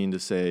doesn't mean to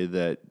say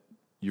that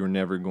you're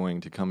never going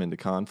to come into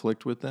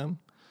conflict with them,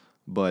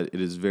 but it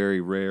is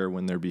very rare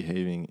when they're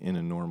behaving in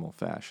a normal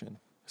fashion.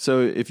 So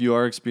if you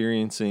are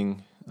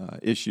experiencing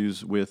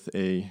issues with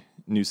a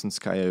nuisance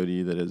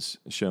coyote that has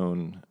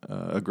shown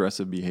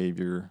aggressive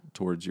behavior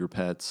towards your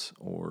pets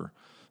or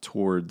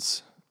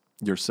towards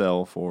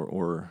yourself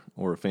or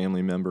a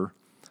family member,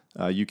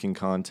 you can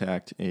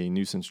contact a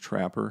nuisance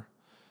trapper.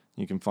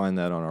 You can find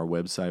that on our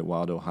website,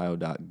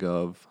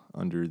 wildohio.gov,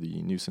 under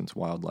the Nuisance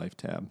Wildlife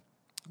tab.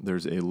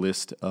 There's a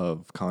list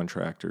of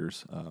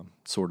contractors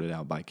sorted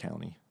out by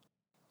county.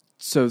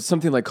 So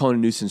something like calling a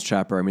nuisance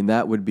trapper, I mean,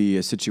 that would be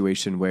a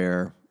situation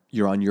where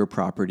you're on your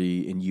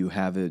property and you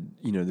have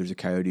there's a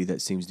coyote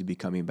that seems to be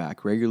coming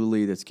back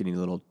regularly, that's getting a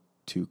little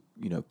too,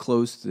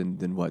 close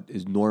than what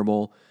is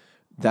normal.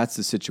 That's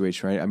the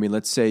situation, right? I mean,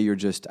 let's say you're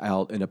just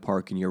out in a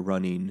park and you're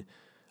running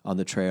on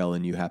the trail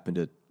and you happen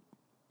to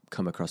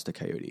come across a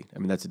coyote? I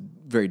mean, that's a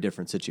very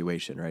different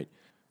situation, right?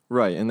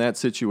 Right. In that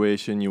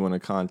situation, you want to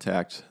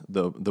contact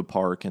the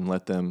park and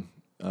let them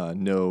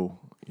know,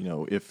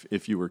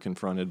 if you were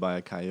confronted by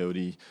a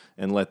coyote,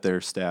 and let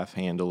their staff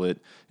handle it.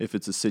 If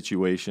it's a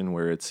situation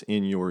where it's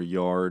in your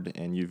yard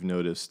and you've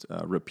noticed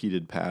a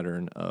repeated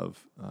pattern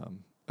of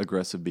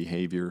aggressive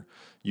behavior,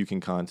 you can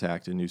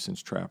contact a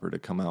nuisance trapper to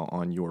come out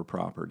on your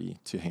property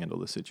to handle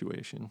the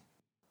situation.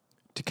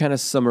 To kind of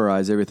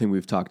summarize everything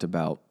we've talked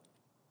about,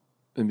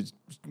 let me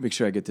make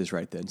sure I get this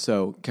right then.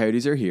 So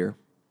coyotes are here.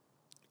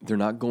 They're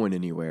not going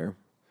anywhere.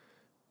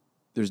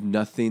 There's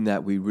nothing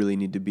that we really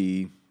need to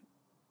be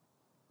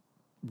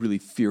really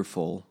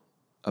fearful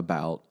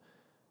about.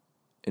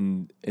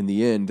 And in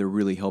the end, they're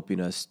really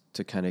helping us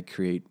to kind of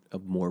create a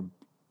more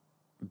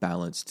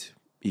balanced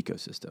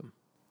ecosystem.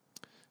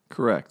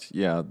 Correct.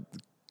 Yeah.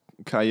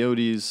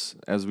 Coyotes,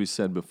 as we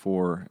said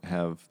before,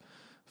 have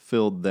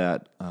filled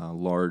that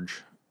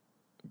large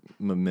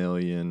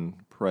mammalian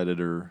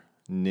predator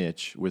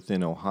niche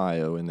within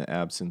Ohio in the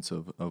absence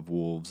of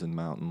wolves and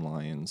mountain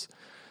lions.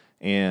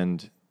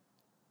 And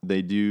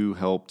they do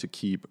help to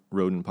keep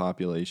rodent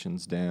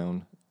populations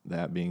down,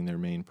 that being their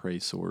main prey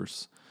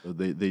source.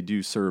 They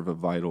do serve a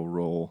vital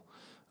role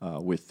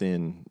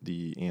within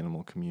the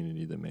animal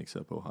community that makes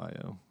up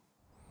Ohio.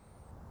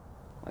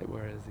 Like,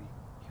 where is he?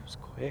 He was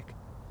quick.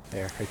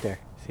 There, right there.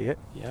 See it?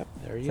 Yep,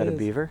 there he Is is. that a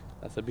beaver?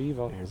 That's a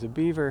beaver. There's a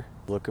beaver.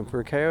 Looking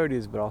for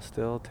coyotes, but I'll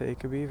still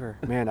take a beaver.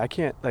 Man, I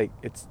can't,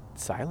 it's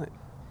silent.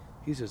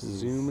 He's just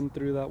zooming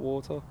through that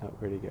water. Oh,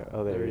 where'd he go?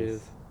 Oh, there He he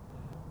is.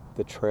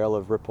 The trail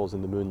of ripples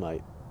in the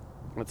moonlight.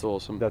 That's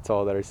awesome. That's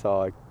all that I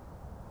saw.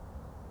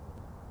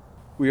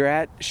 We are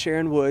at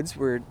Sharon Woods.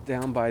 We're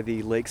down by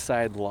the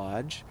Lakeside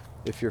Lodge.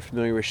 If you're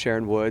familiar with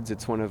Sharon Woods,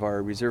 it's one of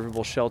our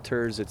reservable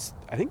shelters. It's,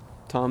 I think,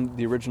 Tom,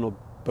 the original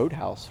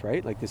boathouse,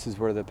 right? Like, this is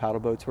where the paddle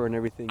boats were and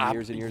everything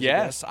years and years ago.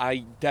 Yes,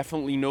 I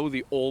definitely know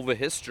all the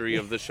history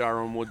of the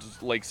Sharon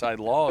Woods Lakeside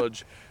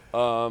Lodge.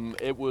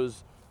 It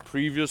was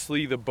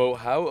previously the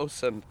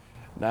boathouse, and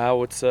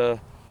now it's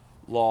a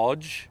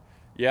lodge.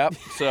 Yep.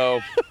 So,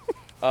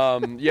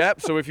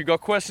 So if you got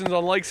questions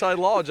on Lakeside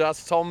Lodge,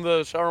 ask Tom,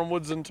 the Sharon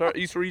Woods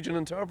East Region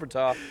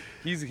interpreter.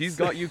 He's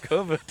got you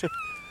covered.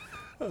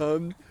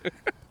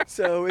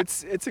 So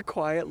it's a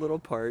quiet little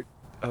part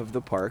of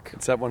the park.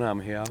 Except when I'm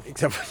here.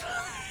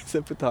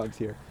 Except for Tom's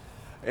here.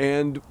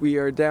 And we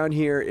are down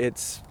here.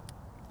 It's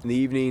in the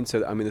evening, so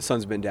the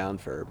sun's been down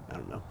for, I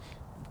don't know,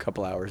 a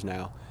couple hours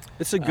now.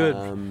 It's a good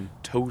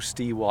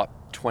toasty,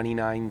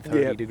 29,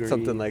 30 degrees.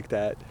 Something like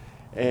that.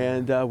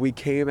 And we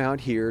came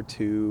out here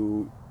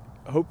to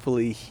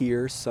hopefully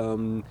hear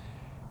some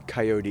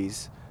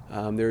coyotes.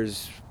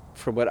 There's,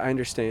 from what I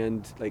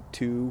understand, like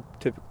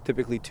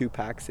typically two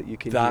packs that you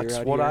can hear out here.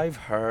 That's what I've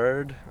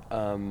heard.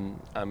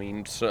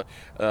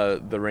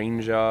 The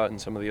ranger and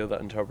some of the other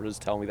interpreters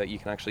tell me that you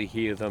can actually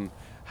hear them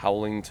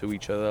howling to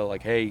each other,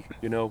 like, hey,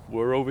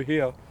 we're over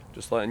here.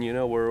 Just letting you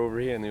know we're over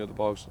here. And the other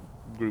box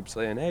group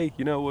saying, hey,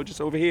 we're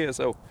just over here.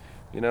 So,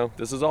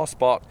 this is our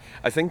spot.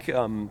 I think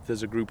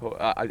there's a group.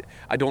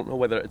 I don't know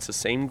whether it's the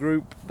same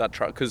group that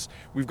because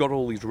we've got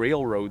all these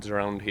railroads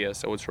around here,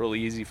 so it's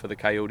really easy for the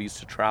coyotes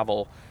to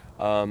travel.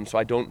 So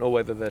I don't know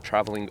whether they're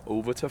traveling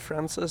over to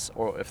Francis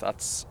or if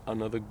that's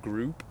another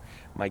group.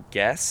 My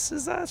guess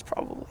is that it's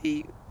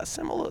probably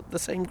the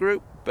same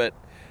group, but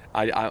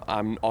we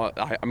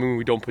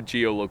don't put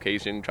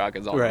geolocation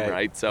trackers on them,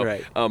 right? So,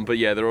 right. But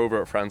yeah, they're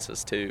over at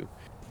Francis too.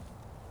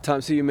 Tom,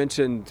 so you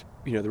mentioned,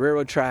 the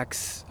railroad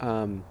tracks.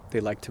 They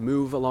like to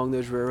move along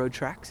those railroad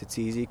tracks. It's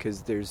easy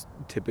because there's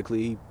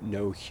typically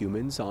no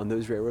humans on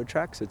those railroad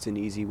tracks. It's an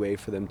easy way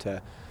for them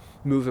to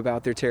move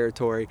about their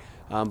territory.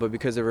 But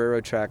because of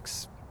railroad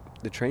tracks,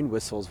 the train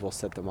whistles will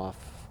set them off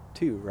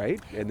too,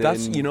 right? And then,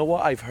 that's,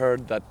 what I've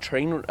heard, that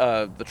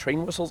the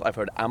train whistles, I've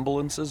heard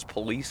ambulances,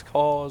 police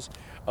cars,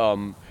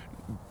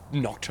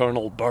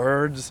 nocturnal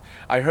birds.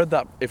 I heard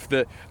that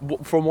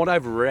from what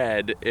I've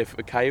read, if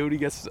a coyote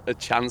gets a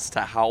chance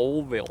to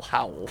howl, they'll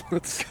howl.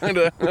 It's kind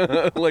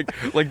of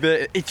like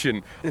they're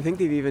itching. I think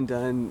they've even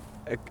done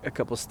a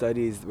couple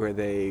studies where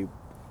the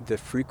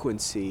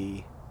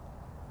frequency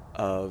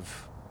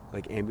of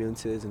like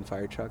ambulances and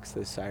fire trucks,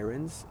 those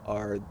sirens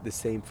are the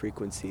same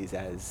frequencies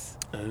as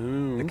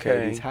the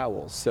coyotes'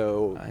 howls.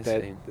 So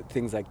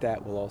things like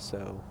that will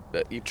also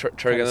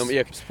trigger them,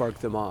 spark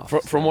them off.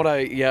 From what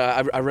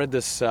I read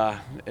this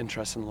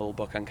interesting little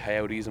book on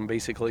coyotes, and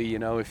basically,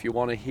 if you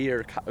want to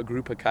hear a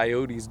group of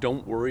coyotes,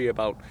 don't worry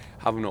about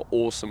having an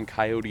awesome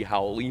coyote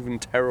howl. Even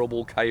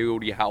terrible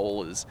coyote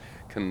howlers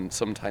can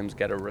sometimes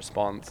get a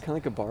response. It's kind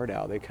of like a barred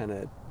owl.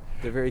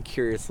 They're very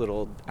curious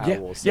little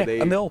owls. So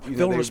and they'll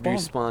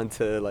respond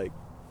to like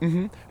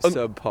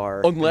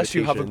subpar. Unless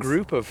you have a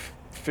group of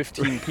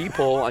 15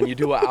 people and you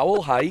do an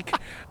owl hike,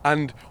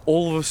 and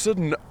all of a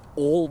sudden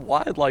all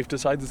wildlife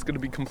decides it's going to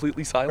be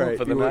completely silent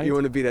for the night. You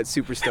want to be that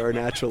superstar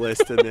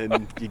naturalist, and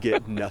then you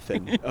get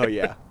nothing. Oh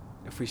yeah.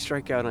 if we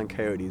strike out on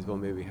coyotes, we'll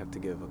maybe have to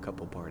give a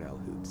couple barred owl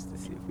hoots to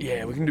see if we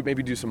Yeah, we can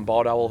maybe do some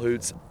barred owl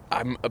hoots.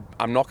 I'm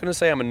not gonna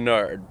say I'm a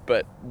nerd,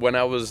 but when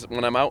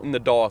I'm out in the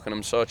dark and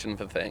I'm searching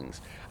for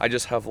things, I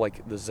just have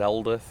like the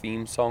Zelda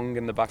theme song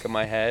in the back of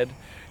my head,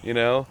 you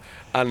know,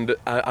 and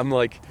I'm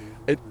like,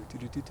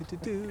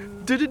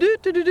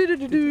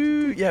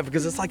 yeah,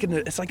 because it's like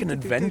an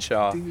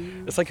adventure,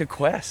 it's like a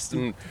quest,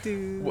 and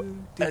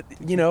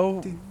you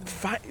know,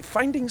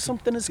 finding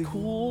something is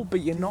cool,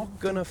 but you're not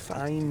gonna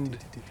find.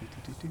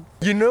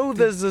 You know,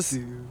 there's this.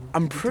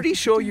 I'm pretty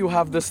sure you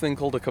have this thing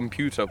called a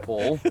computer,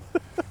 Paul,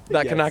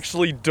 that can Yes.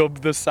 actually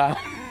dub the sound.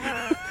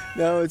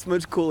 No, it's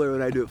much cooler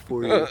when I do it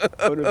for you.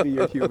 I want to be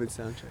your human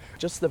soundtrack.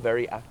 Just the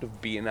very act of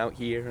being out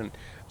here and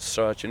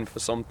searching for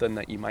something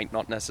that you might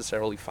not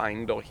necessarily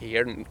find or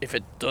hear, and if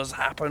it does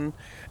happen,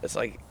 it's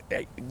like,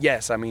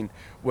 yes, I mean,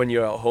 when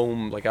you're at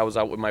home, like I was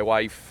out with my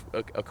wife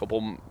a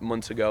couple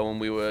months ago, and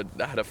we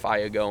had a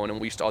fire going, and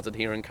we started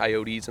hearing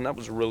coyotes, and that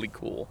was really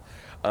cool.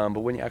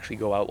 But when you actually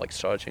go out like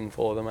searching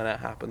for them and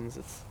it happens,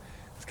 it's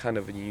kind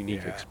of a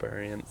unique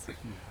experience.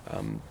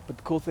 But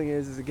the cool thing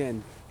is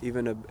again,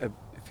 even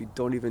if you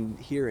don't even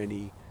hear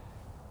any,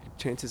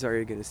 chances are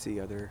you're going to see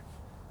other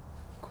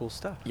cool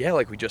stuff. Yeah,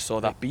 like we just saw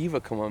that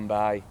beaver coming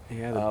by.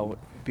 Yeah, the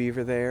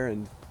beaver there,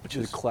 and Which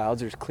the is-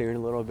 clouds are clearing a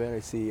little bit. I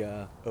see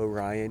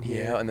Orion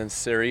here. Yeah, and then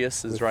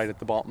Sirius is With- right at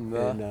the bottom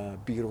there.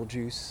 And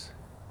Beetlejuice.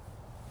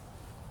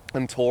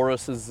 And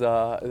Taurus is,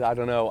 I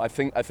don't know, I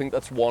think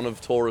that's one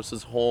of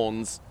Taurus's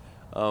horns,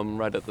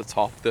 right at the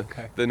top.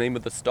 The name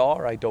of the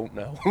star, I don't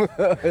know.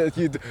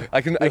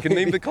 I can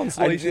name the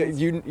constellations.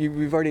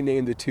 We've already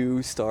named the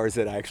two stars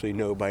that I actually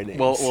know by name.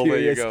 Well, there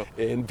you Sirius go.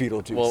 And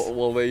Beetlejuice.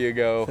 Well, there you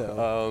go.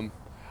 So-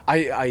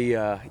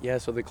 Yeah,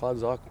 so the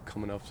clouds are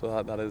coming up,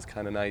 so that is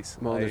kind of nice.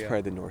 Well, there's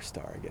probably the North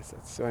Star, I guess.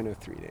 So I know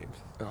 3 names.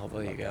 Oh,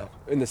 there you go.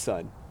 In the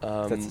sun.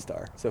 That's Um, a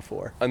star. So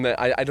 4. And then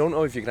I don't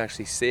know if you can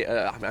actually see.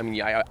 I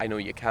mean, I know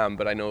you can,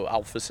 but I know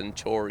Alpha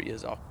Centauri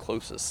is our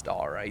closest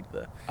star, right?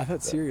 I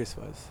thought Sirius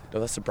was. No,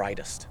 that's the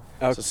brightest.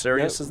 Oh, So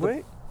Sirius is the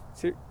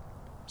wait.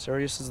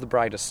 Sirius is the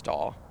brightest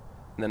star,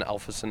 and then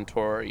Alpha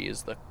Centauri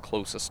is the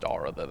closest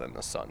star other than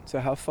the sun. So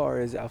how far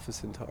is Alpha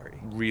Centauri?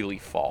 Really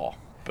far,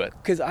 but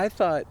Because I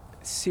thought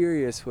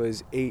Sirius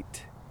was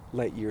 8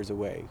 light years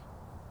away.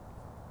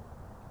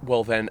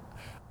 well then,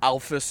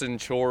 Alpha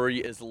Centauri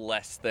is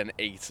less than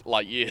 8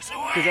 light years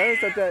away. Because I always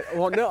thought that.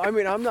 Well, no, I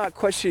mean I'm not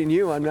questioning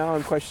you.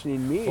 I'm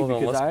questioning me Hold on,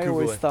 because let's I Google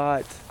always it.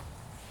 thought.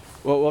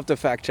 Well, we'll have to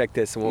fact check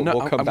this, and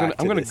we'll come back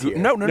to this here.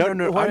 No.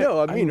 I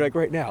know. I mean, like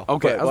right now.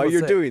 Okay, I But was while gonna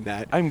you're say- doing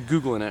that, I'm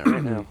googling it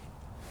right now.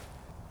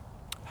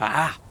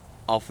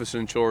 Alpha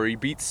Centauri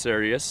beats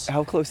Sirius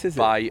how close is it?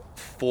 by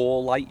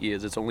 4 light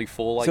years. It's only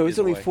 4 light So years it's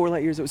only away. 4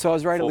 light years. So I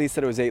was right at 4 least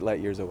that it was 8 light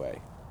years away.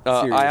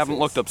 I Sirius haven't is.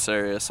 looked up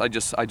Sirius. I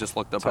just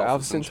looked up So Alpha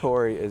Alpha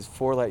Centauri. Centauri is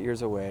 4 light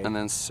years away. And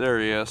then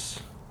Sirius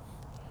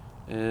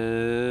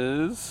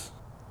is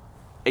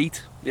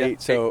 8. Yeah.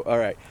 8. So all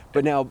right.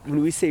 But now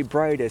when we say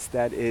brightest,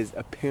 that is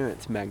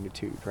apparent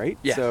magnitude, right?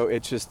 Yeah. So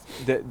it's just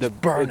the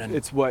burning.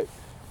 It's what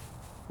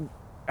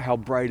how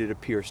bright it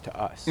appears to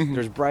us. Mhm.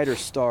 There's brighter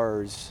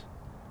stars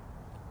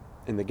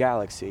in the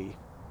galaxy,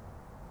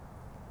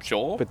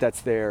 Sure. but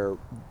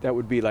that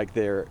would be like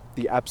the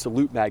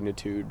absolute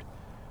magnitude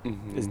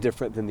Mhm. is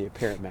different than the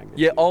apparent magnitude.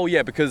 Yeah. Oh,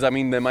 yeah. Because I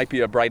mean, there might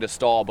be a brighter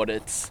star, but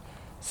it's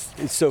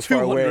It's so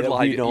far away 200 that we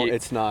light don't. ye-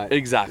 It's not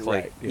exactly.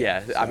 right,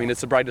 Yeah. I so- mean,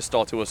 it's the brightest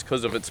star to us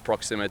because of its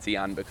proximity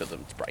and because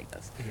of its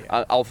brightness.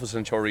 Yeah. Alpha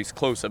Centauri's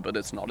closer, but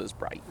it's not as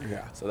bright.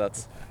 Yeah. So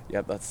that's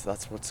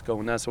what's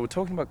going on. So we're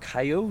talking about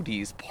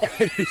coyotes, Paul.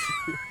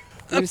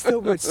 There's so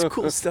much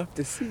cool stuff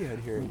to see out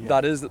here.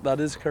 Yeah. That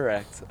is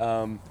correct.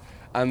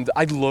 And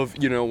I love,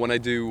 when I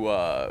do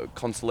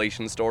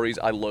constellation stories,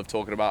 I love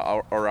talking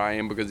about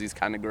Orion because he's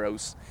kind of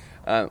gross.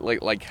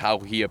 Like how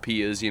he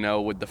appears,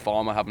 with the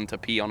farmer having to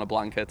pee on a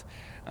blanket,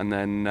 and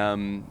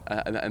then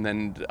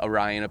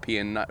Orion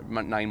appearing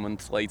 9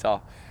 months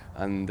later,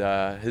 and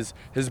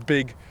his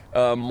big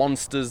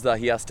monsters that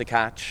he has to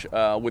catch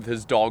with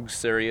his dog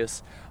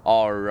Sirius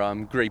are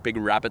great big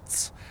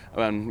rabbits.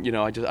 And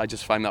I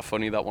just find that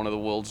funny that one of the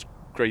world's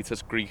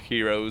greatest Greek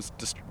heroes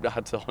just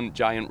had to hunt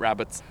giant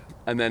rabbits.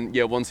 And then,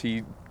 once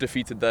he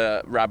defeated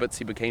the rabbits,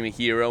 he became a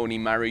hero, and he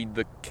married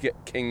the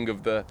king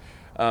of the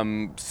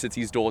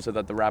city's daughter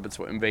that the rabbits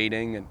were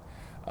invading.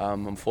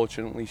 And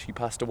unfortunately, she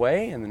passed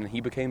away, and then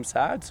he became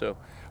sad.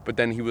 But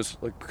then he was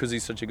because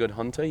he's such a good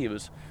hunter, he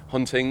was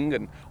hunting,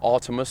 and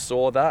Artemis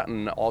saw that,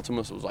 and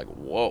Artemis was like,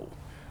 "Whoa,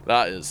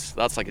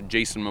 that's like a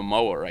Jason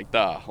Momoa right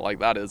there. Like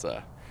that's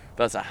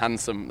a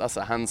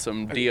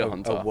handsome deer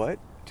hunter." A what?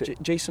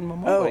 Jason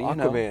Momoa. Oh, you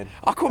know. Aquaman.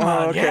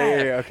 Aquaman. Oh,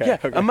 okay, yeah, okay,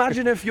 okay.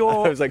 Imagine if It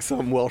you're. was like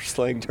some Welsh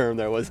slang term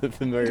that I wasn't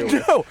familiar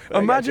with. No, But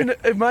I got you.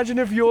 imagine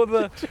if you're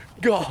the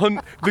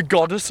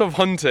goddess of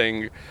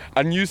hunting,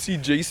 and you see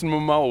Jason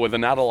Momoa with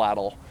an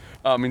addle,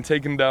 and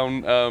taking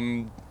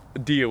down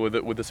deer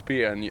with a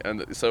spear,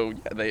 and so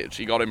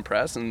she got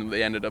impressed, and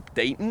they ended up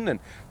dating, and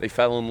they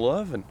fell in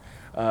love, and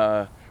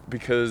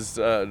because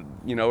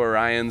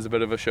Orion's a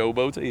bit of a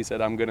showboater. He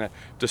said, I'm gonna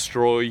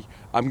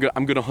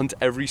hunt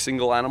every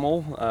single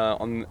animal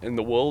in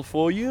the world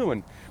for you.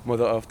 And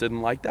Mother Earth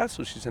didn't like that,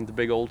 so she sent a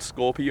big old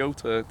Scorpio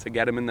to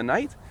get him in the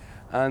night.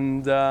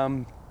 And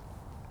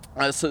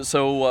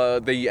so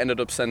they ended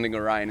up sending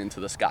Orion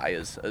into the sky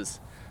as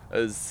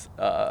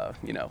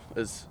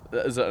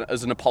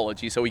an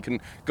apology, so he can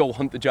go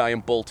hunt the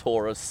giant bull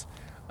Taurus.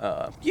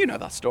 You know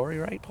that story,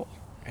 right, Paul?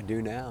 I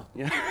do now.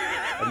 Yeah.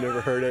 I've never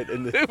heard it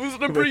in the. It was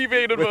an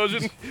abbreviated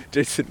version.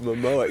 Jason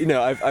Momoa.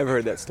 I've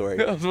heard that story.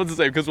 I was about to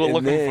say because we're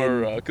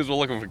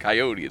looking for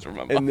coyotes.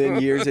 Remember? And then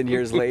years and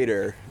years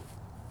later,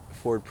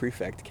 Ford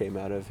Prefect came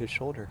out of his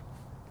shoulder.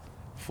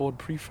 Ford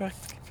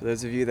Prefect. For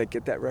those of you that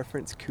get that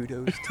reference,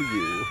 kudos to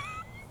you.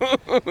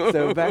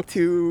 So back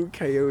to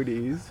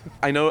coyotes.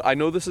 I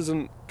know this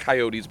isn't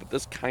coyotes, but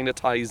this kind of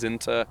ties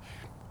into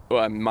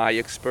my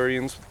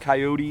experience with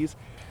coyotes.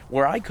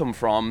 Where I come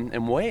from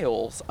in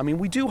Wales, I mean,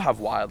 we do have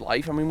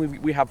wildlife. I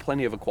mean, we have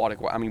plenty of aquatic.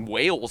 I mean,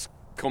 whales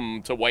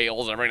come to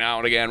Wales every now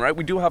and again, right?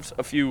 We do have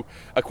a few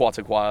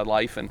aquatic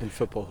wildlife and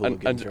football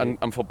hooligans,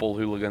 and football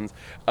hooligans.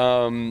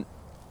 I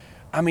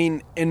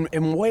mean,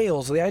 in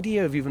Wales, the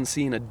idea of even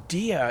seeing a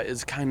deer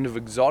is kind of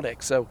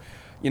exotic. So,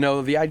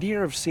 the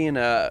idea of seeing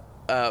a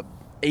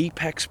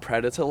apex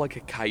predator like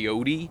a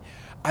coyote.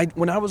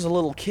 When I was a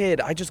little kid,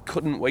 I just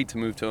couldn't wait to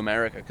move to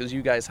America because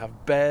you guys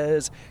have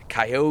bears,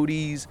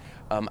 coyotes,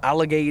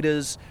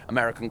 alligators,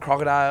 American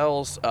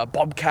crocodiles,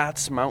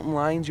 bobcats, mountain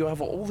lions. You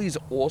have all these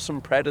awesome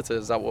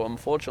predators that were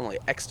unfortunately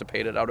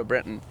extirpated out of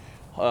Britain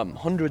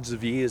hundreds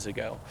of years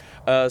ago.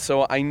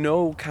 So I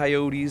know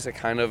coyotes are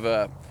kind of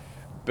a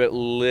bit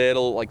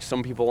little, like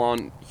some people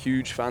aren't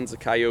huge fans of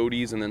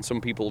coyotes, and then some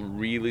people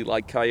really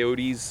like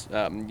coyotes.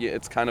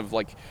 It's kind of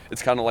like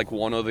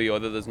one or the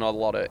other. There's not a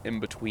lot of in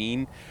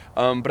between.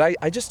 But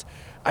I just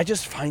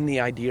find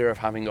the idea of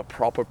having a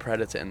proper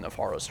predator in the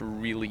forest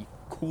really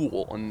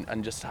cool,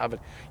 and just have it,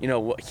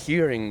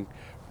 hearing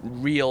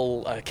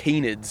real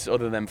canids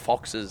other than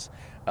foxes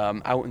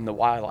out in the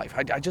wildlife.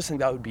 I just think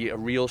that would be a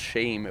real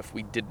shame if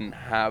we didn't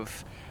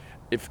have.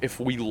 If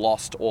we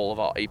lost all of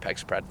our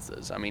apex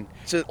predators. I mean,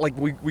 so like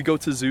we go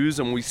to zoos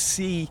and we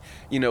see,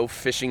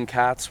 fishing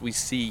cats, we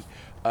see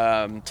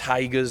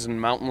tigers and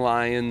mountain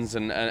lions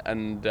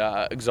and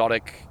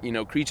exotic,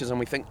 creatures, and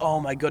we think, oh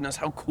my goodness,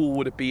 how cool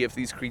would it be if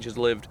these creatures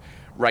lived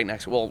right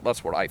next. Well,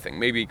 that's what I think.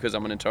 Maybe because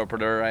I'm an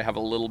interpreter, I have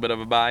a little bit of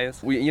a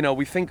bias.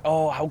 We think,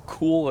 oh, how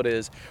cool it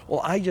is.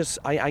 Well,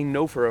 I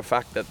know for a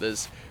fact that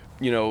there's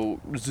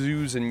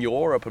zoos in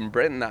Europe and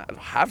Britain that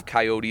have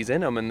coyotes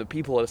in them, and the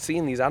people are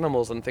seeing these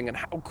animals and thinking,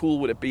 how cool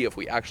would it be if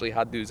we actually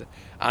had these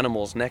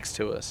animals next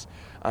to us?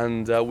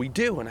 And we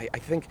do, and I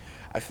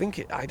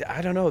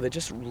don't know, they're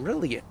just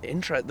really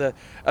interesting.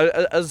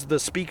 As the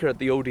speaker at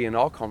the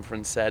ODNR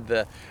conference said,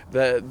 they're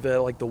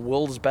like the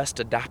world's best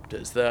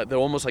adapters. They're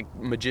almost like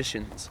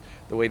magicians,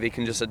 the way they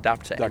can just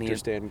adapt to any. Dr.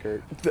 Stan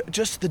Gert.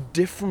 Just the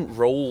different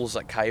roles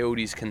that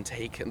coyotes can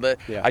take. And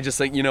I just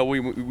think,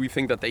 we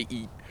think that they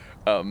eat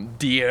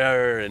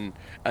deer and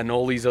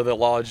all these other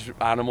large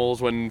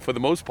animals, when for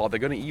the most part they're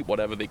going to eat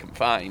whatever they can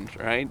find,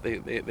 right?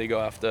 They go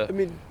after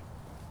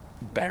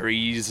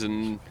berries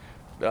and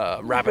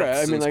rabbits.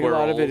 Right. And like squirrels. a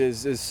lot of it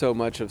is so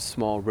much of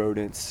small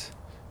rodents.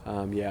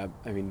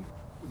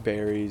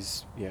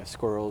 Berries,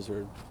 squirrels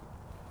are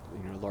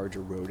larger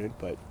rodent,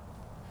 but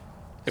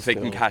if they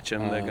can catch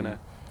them, they're gonna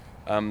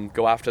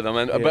go after them.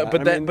 And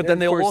but then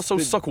they'll also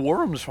suck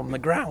worms from the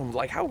ground.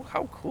 Like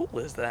how cool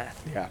is that?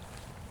 Yeah.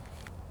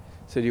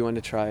 So do you want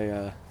to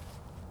try,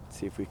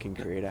 see if we can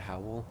create a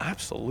howl?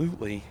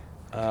 Absolutely.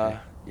 Okay.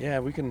 Yeah,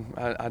 we can.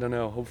 I don't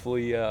know.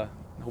 Hopefully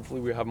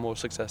we have more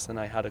success than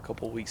I had a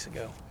couple weeks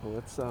ago. Well,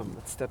 let's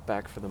step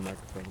back for the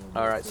microphone.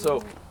 All right.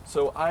 So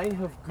I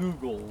have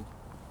Googled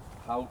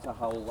how to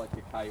howl like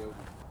a coyote.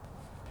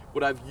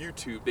 But I've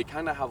YouTube. They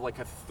kind of have like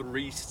a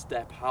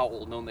 3-step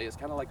howl, don't they? It's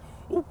kind of like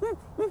ooh, ooh,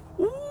 ooh,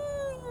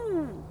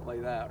 ooh,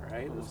 like that,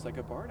 right? Almost like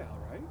a barred owl,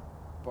 right?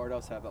 Barred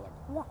owls have that like.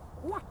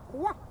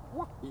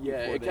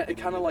 Yeah, it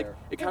kind of like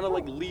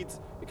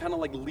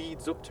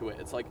leads up to it.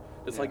 It's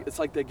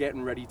like they're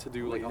getting ready to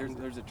do like.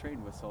 There's a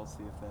train whistle. I'll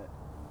see if that.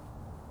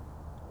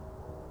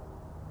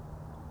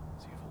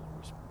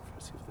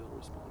 See if they'll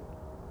respond.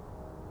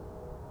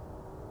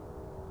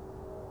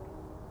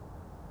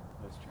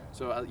 Let's try.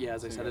 So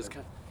as I said, it's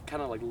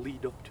kind of like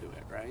lead up to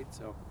it, right?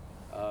 So,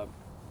 all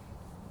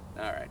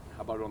right.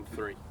 How about on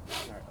 3? All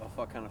right,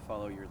 I'll kind of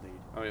follow your lead.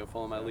 Oh, you'll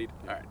follow my lead.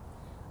 Yeah. All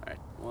right.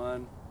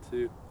 1,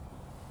 2.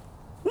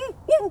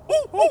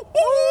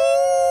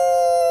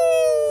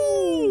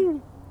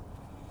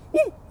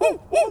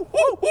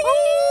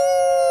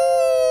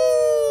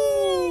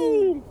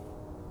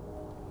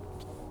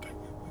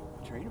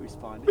 Train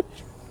responded.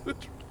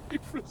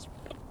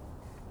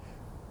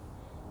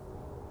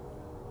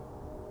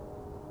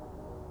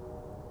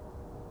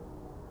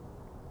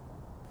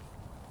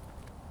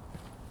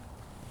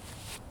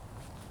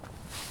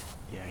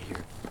 Yeah, I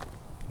hear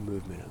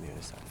movement on the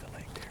other side of the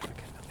lake there. Look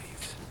at the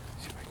leaves.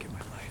 See if I can get my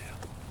light out.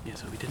 Yeah,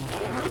 so we didn't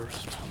have a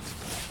response,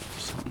 but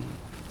something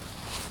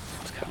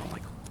was kind of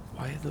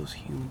Why are those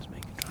humans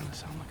trying to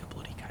sound like a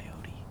bloody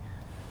coyote?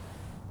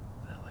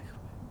 They're like,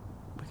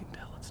 we can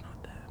tell it's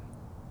not them.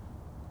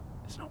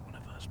 It's not one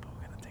of us, but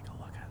we're gonna take a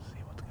look and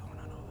see what's going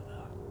on over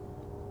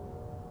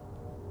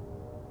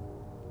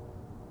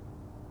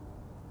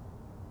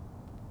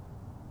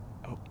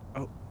there.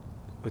 Oh.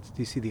 Do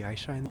you see the eye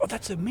shine? Oh,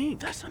 that's a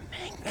mink. That's a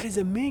mink. That is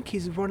a mink.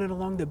 He's running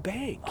along the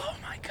bank. Oh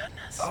my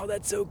goodness. Oh,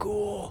 that's so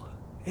cool.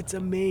 It's a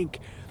mink.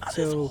 That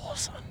is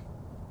awesome.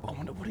 I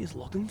wonder what he's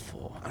looking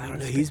for. I don't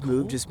know. He's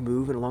just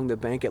moving along the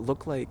bank. It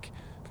looked like,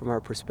 from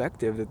our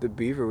perspective, that the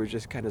beaver was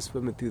just kind of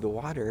swimming through the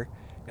water,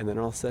 and then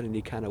all of a sudden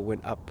he kind of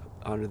went up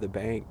onto the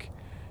bank.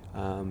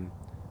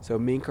 So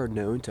mink are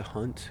known to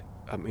hunt,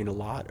 a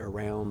lot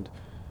around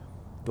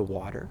the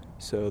water.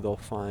 So they'll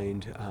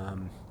find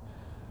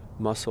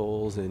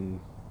mussels and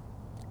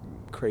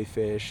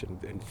crayfish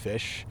and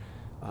fish,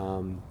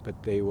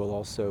 but they will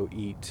also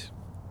eat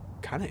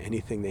kind of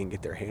anything they can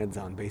get their hands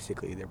on.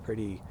 Basically, they're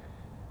pretty.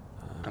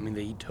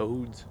 They eat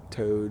toads.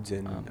 Toads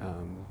and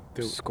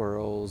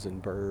squirrels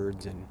and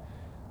birds and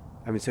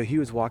so he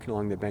was walking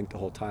along the bank the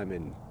whole time,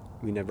 and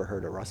we never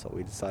heard a rustle.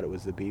 We just thought it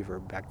was the beaver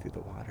back through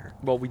the water.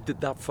 Well, we did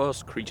that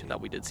first creature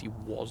that we did see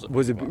was That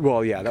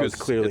was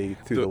clearly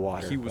through the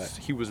water.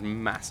 He was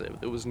massive.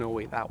 There was no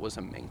way that was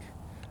a mink.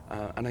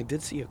 And I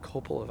did see a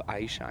couple of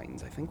eye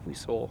shines. I think we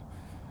saw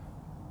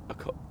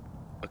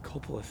a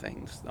couple of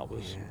things that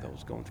was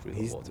going through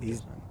the water.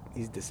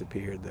 He's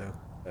disappeared though.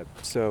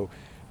 So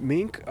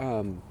mink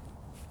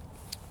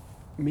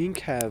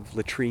have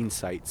latrine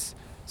sites.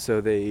 So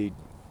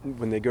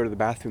when they go to the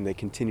bathroom, they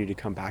continue to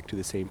come back to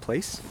the same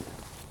place.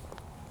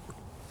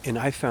 And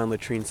I found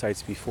latrine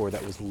sites before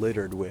that was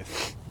littered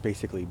with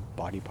basically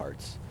body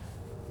parts.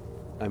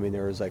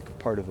 There was like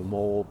part of a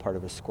mole, part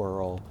of a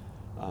squirrel,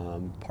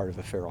 part of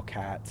a feral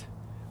cat.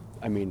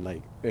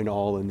 And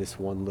all in this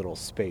one little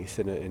space,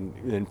 and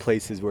in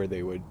places where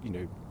they would,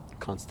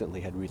 constantly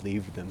had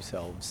relieved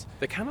themselves.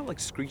 They're kind of like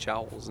screech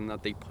owls in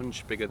that they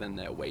punch bigger than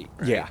their weight.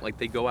 Right? Yeah. Like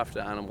they go after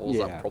animals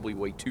that probably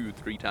weigh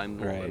 2-3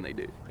 times more than they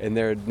do. And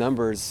their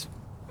numbers,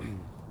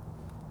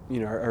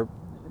 are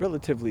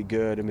relatively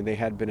good. They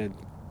had been a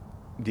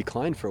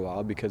decline for a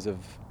while because of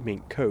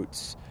mink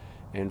coats.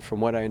 And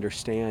from what I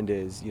understand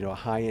is, a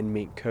high-end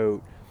mink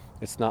coat,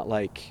 it's not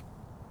like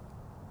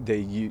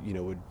they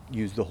would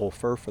use the whole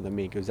fur for the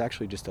mink. It was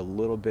actually just a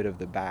little bit of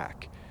the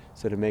back.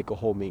 So to make a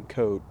whole mink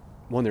coat,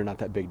 one, they're not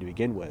that big to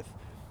begin with,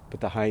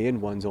 but the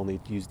high-end ones only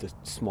used a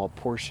small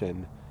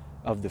portion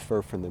of the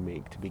fur from the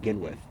mink to begin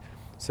with.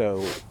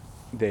 So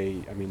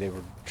they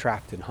were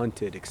trapped and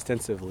hunted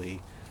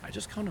extensively. I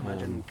just can't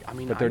imagine.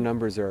 But their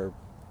numbers are,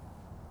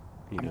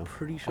 I'm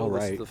pretty sure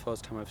this is the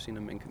first time I've seen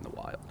a mink in the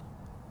wild.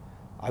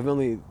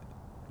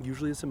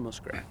 Usually it's a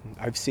muskrat.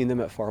 I've seen them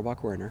at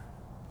Farbach Werner.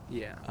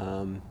 Yeah.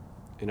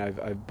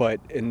 But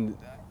in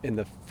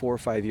the 4 or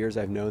 5 years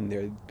I've known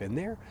they've been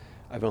there,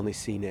 I've only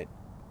seen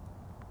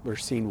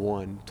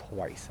one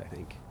twice, I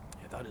think.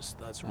 Yeah,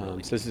 that's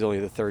really. So this is only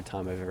the third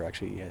time I've ever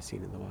actually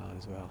seen it in the wild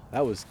as well.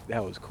 That was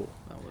cool.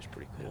 That was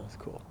pretty cool. That was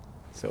cool.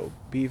 So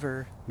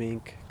beaver,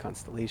 mink,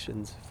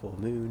 constellations, full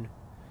moon.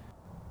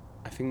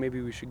 I think maybe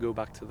we should go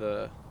back to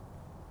the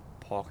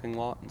parking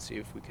lot and see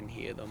if we can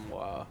hear them.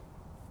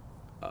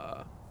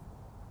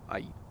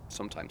 I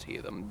sometimes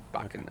hear them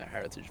back in the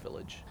Heritage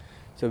Village.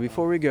 So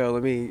before we go,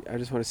 I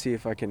just want to see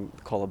if I can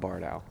call a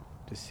barred owl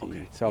to see.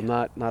 Okay. So I'm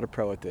not a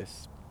pro at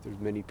this. There's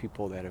many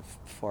people that are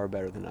far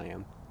better than I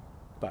am,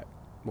 but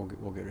we'll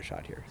give it a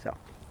shot here. So.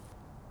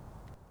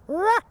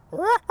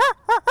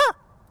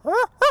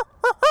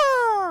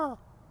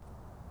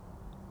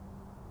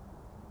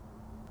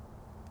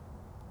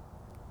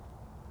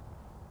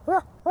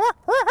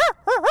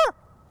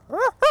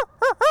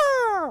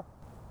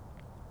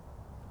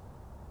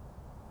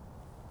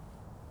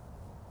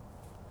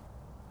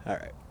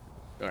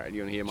 All right,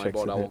 you want to hear my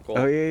barred owl call?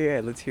 Oh yeah.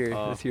 Let's hear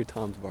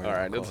Tom's barred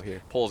owl call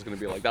here. Paul's gonna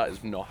be like, that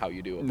is not how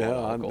you do a barred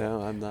owl call.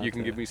 No, I'm not. You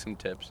can give me some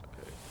tips.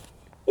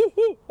 How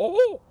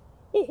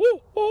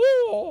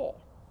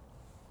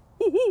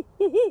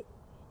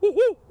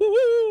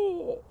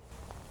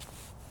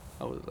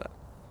was that?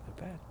 Not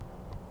bad.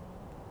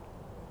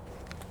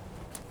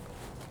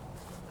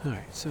 All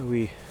right, so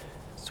we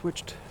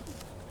switched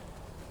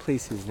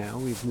places now.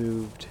 We've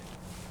moved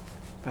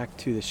back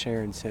to the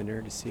Sharon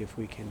Center to see if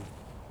we can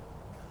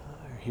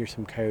hear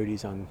some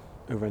coyotes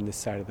over on this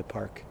side of the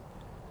park.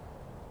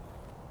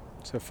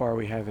 So far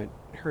we haven't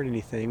heard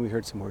anything. We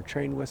heard some more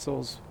train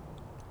whistles.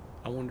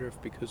 I wonder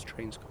if because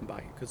trains come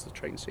by, because the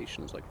train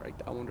station is like right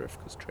there, I wonder if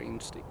because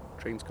trains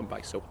come by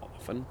so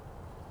often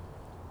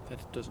that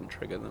it doesn't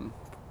trigger them.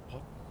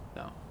 What?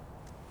 No.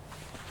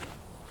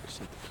 There's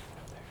something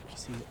up there. Do you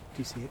see it? Do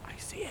you see it? I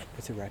see it.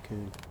 It's a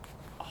raccoon.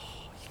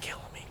 Oh, you're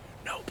killing me.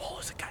 No, Paul,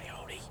 it's a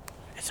coyote.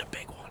 It's a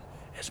big one.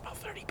 It's about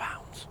 30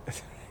 pounds.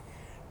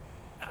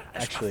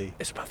 Actually,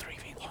 it's about 3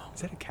 feet long.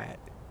 Is that a cat?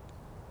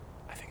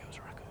 I think it was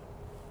a raccoon.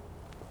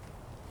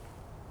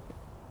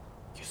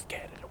 You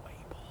scared it away,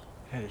 Paul.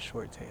 It had a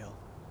short tail.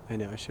 I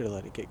know, I should have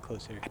let it get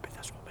closer. I bet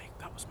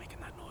that was making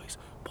that noise.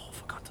 Paul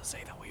forgot to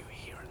say that we were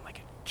hearing like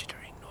a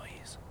chittering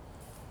noise.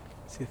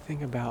 See, the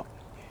thing about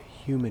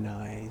human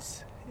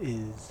eyes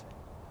is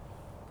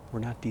we're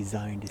not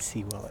designed to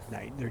see well at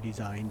night. They're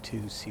designed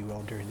to see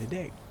well during the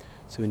day.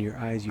 So in your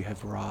eyes, you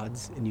have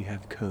rods and you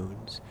have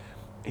cones.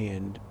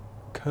 And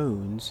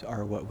cones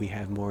are what we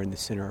have more in the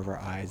center of our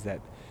eyes that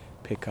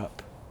pick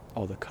up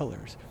all the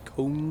colors.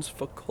 Cones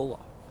for color.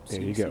 There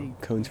you go,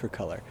 cones for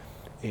color.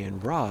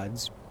 And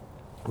rods,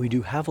 we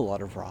do have a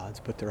lot of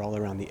rods, but they're all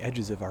around the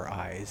edges of our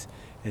eyes,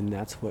 and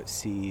that's what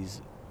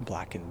sees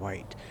black and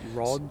white.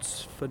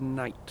 Rods for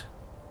night.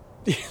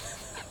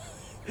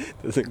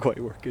 Doesn't quite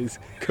work as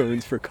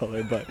cones for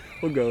color, but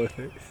we'll go with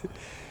it.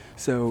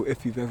 So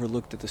if you've ever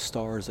looked at the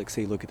stars, like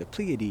say look at the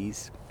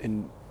Pleiades,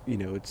 and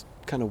it's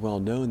kind of well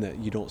known that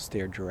you don't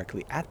stare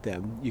directly at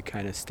them, you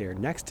kind of stare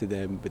next to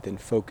them, but then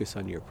focus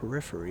on your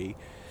periphery.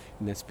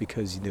 And that's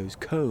because those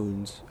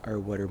cones are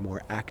what are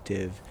more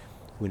active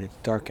when it's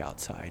dark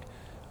outside.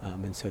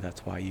 And so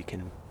that's why you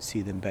can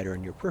see them better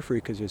in your periphery,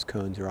 because those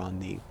cones are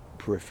on the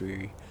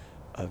periphery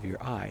of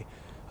your eye.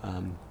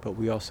 But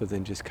we also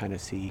then just kind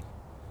of see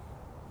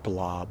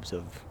blobs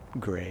of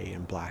gray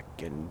and black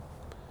and,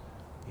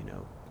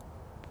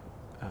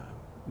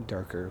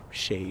 darker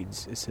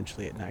shades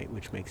essentially at night,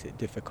 which makes it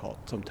difficult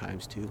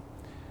sometimes to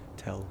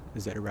tell,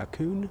 is that a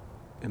raccoon?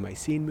 Am I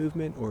seeing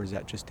movement, or is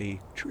that just a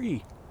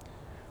tree?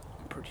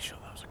 I'm pretty sure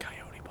that was a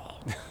coyote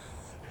ball.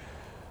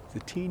 It's a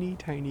teeny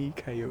tiny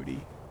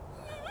coyote.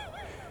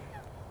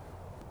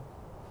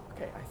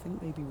 Okay, I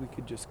think maybe we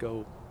could just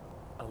go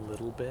a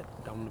little bit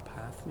down the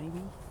path,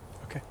 maybe?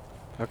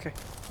 Okay.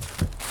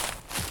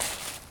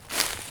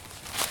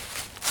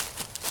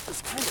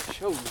 This kind of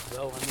shows,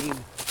 though, I mean,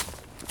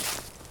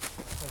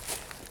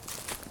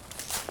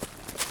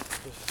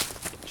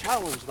 the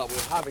challenge that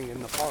we're having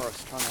in the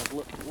forest, trying to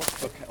look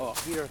for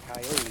here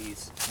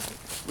coyotes,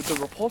 with the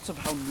reports of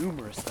how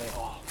numerous they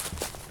are.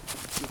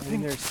 I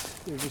mean,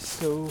 they're just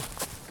so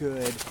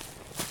good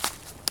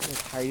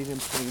at hiding in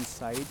plain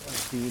sight,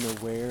 of being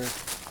aware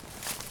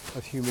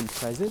of human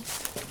presence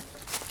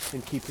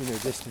and keeping their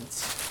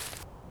distance.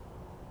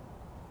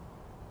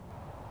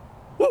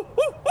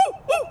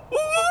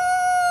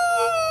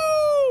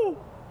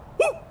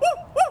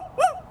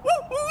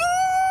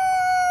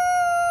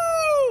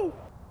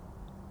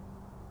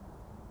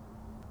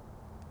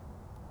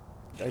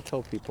 I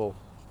tell people,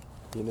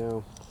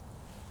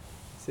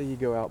 say you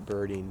go out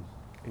birding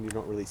and you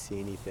don't really see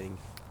anything.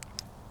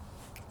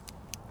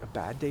 A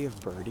bad day of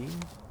birding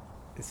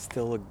is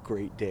still a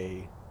great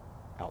day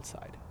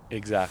outside.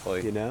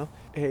 Exactly.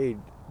 Hey,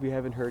 we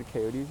haven't heard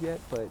coyotes yet,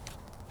 but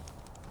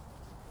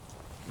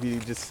we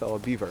just saw a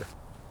beaver.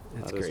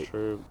 That's That is great.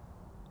 true.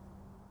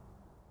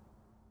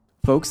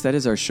 Folks, that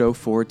is our show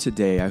for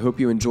today. I hope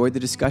you enjoyed the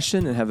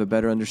discussion and have a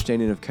better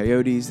understanding of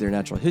coyotes, their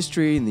natural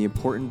history, and the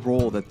important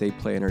role that they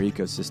play in our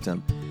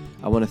ecosystem.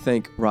 I want to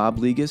thank Rob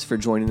Ligas for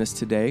joining us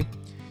today.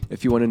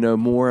 If you want to know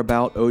more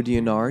about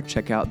ODNR,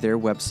 check out their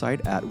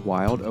website at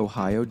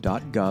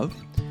wildohio.gov.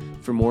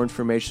 For more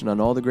information on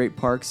all the great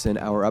parks and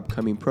our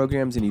upcoming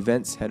programs and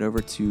events, head over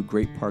to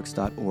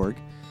greatparks.org.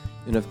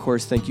 And of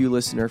course, thank you,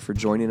 listener, for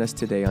joining us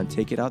today on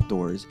Take It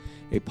Outdoors,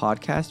 a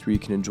podcast where you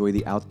can enjoy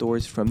the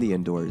outdoors from the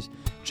indoors.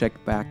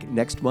 Check back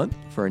next month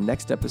for our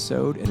next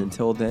episode. And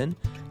until then,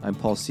 I'm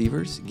Paul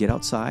Sievers. Get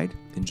outside,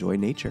 enjoy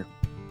nature.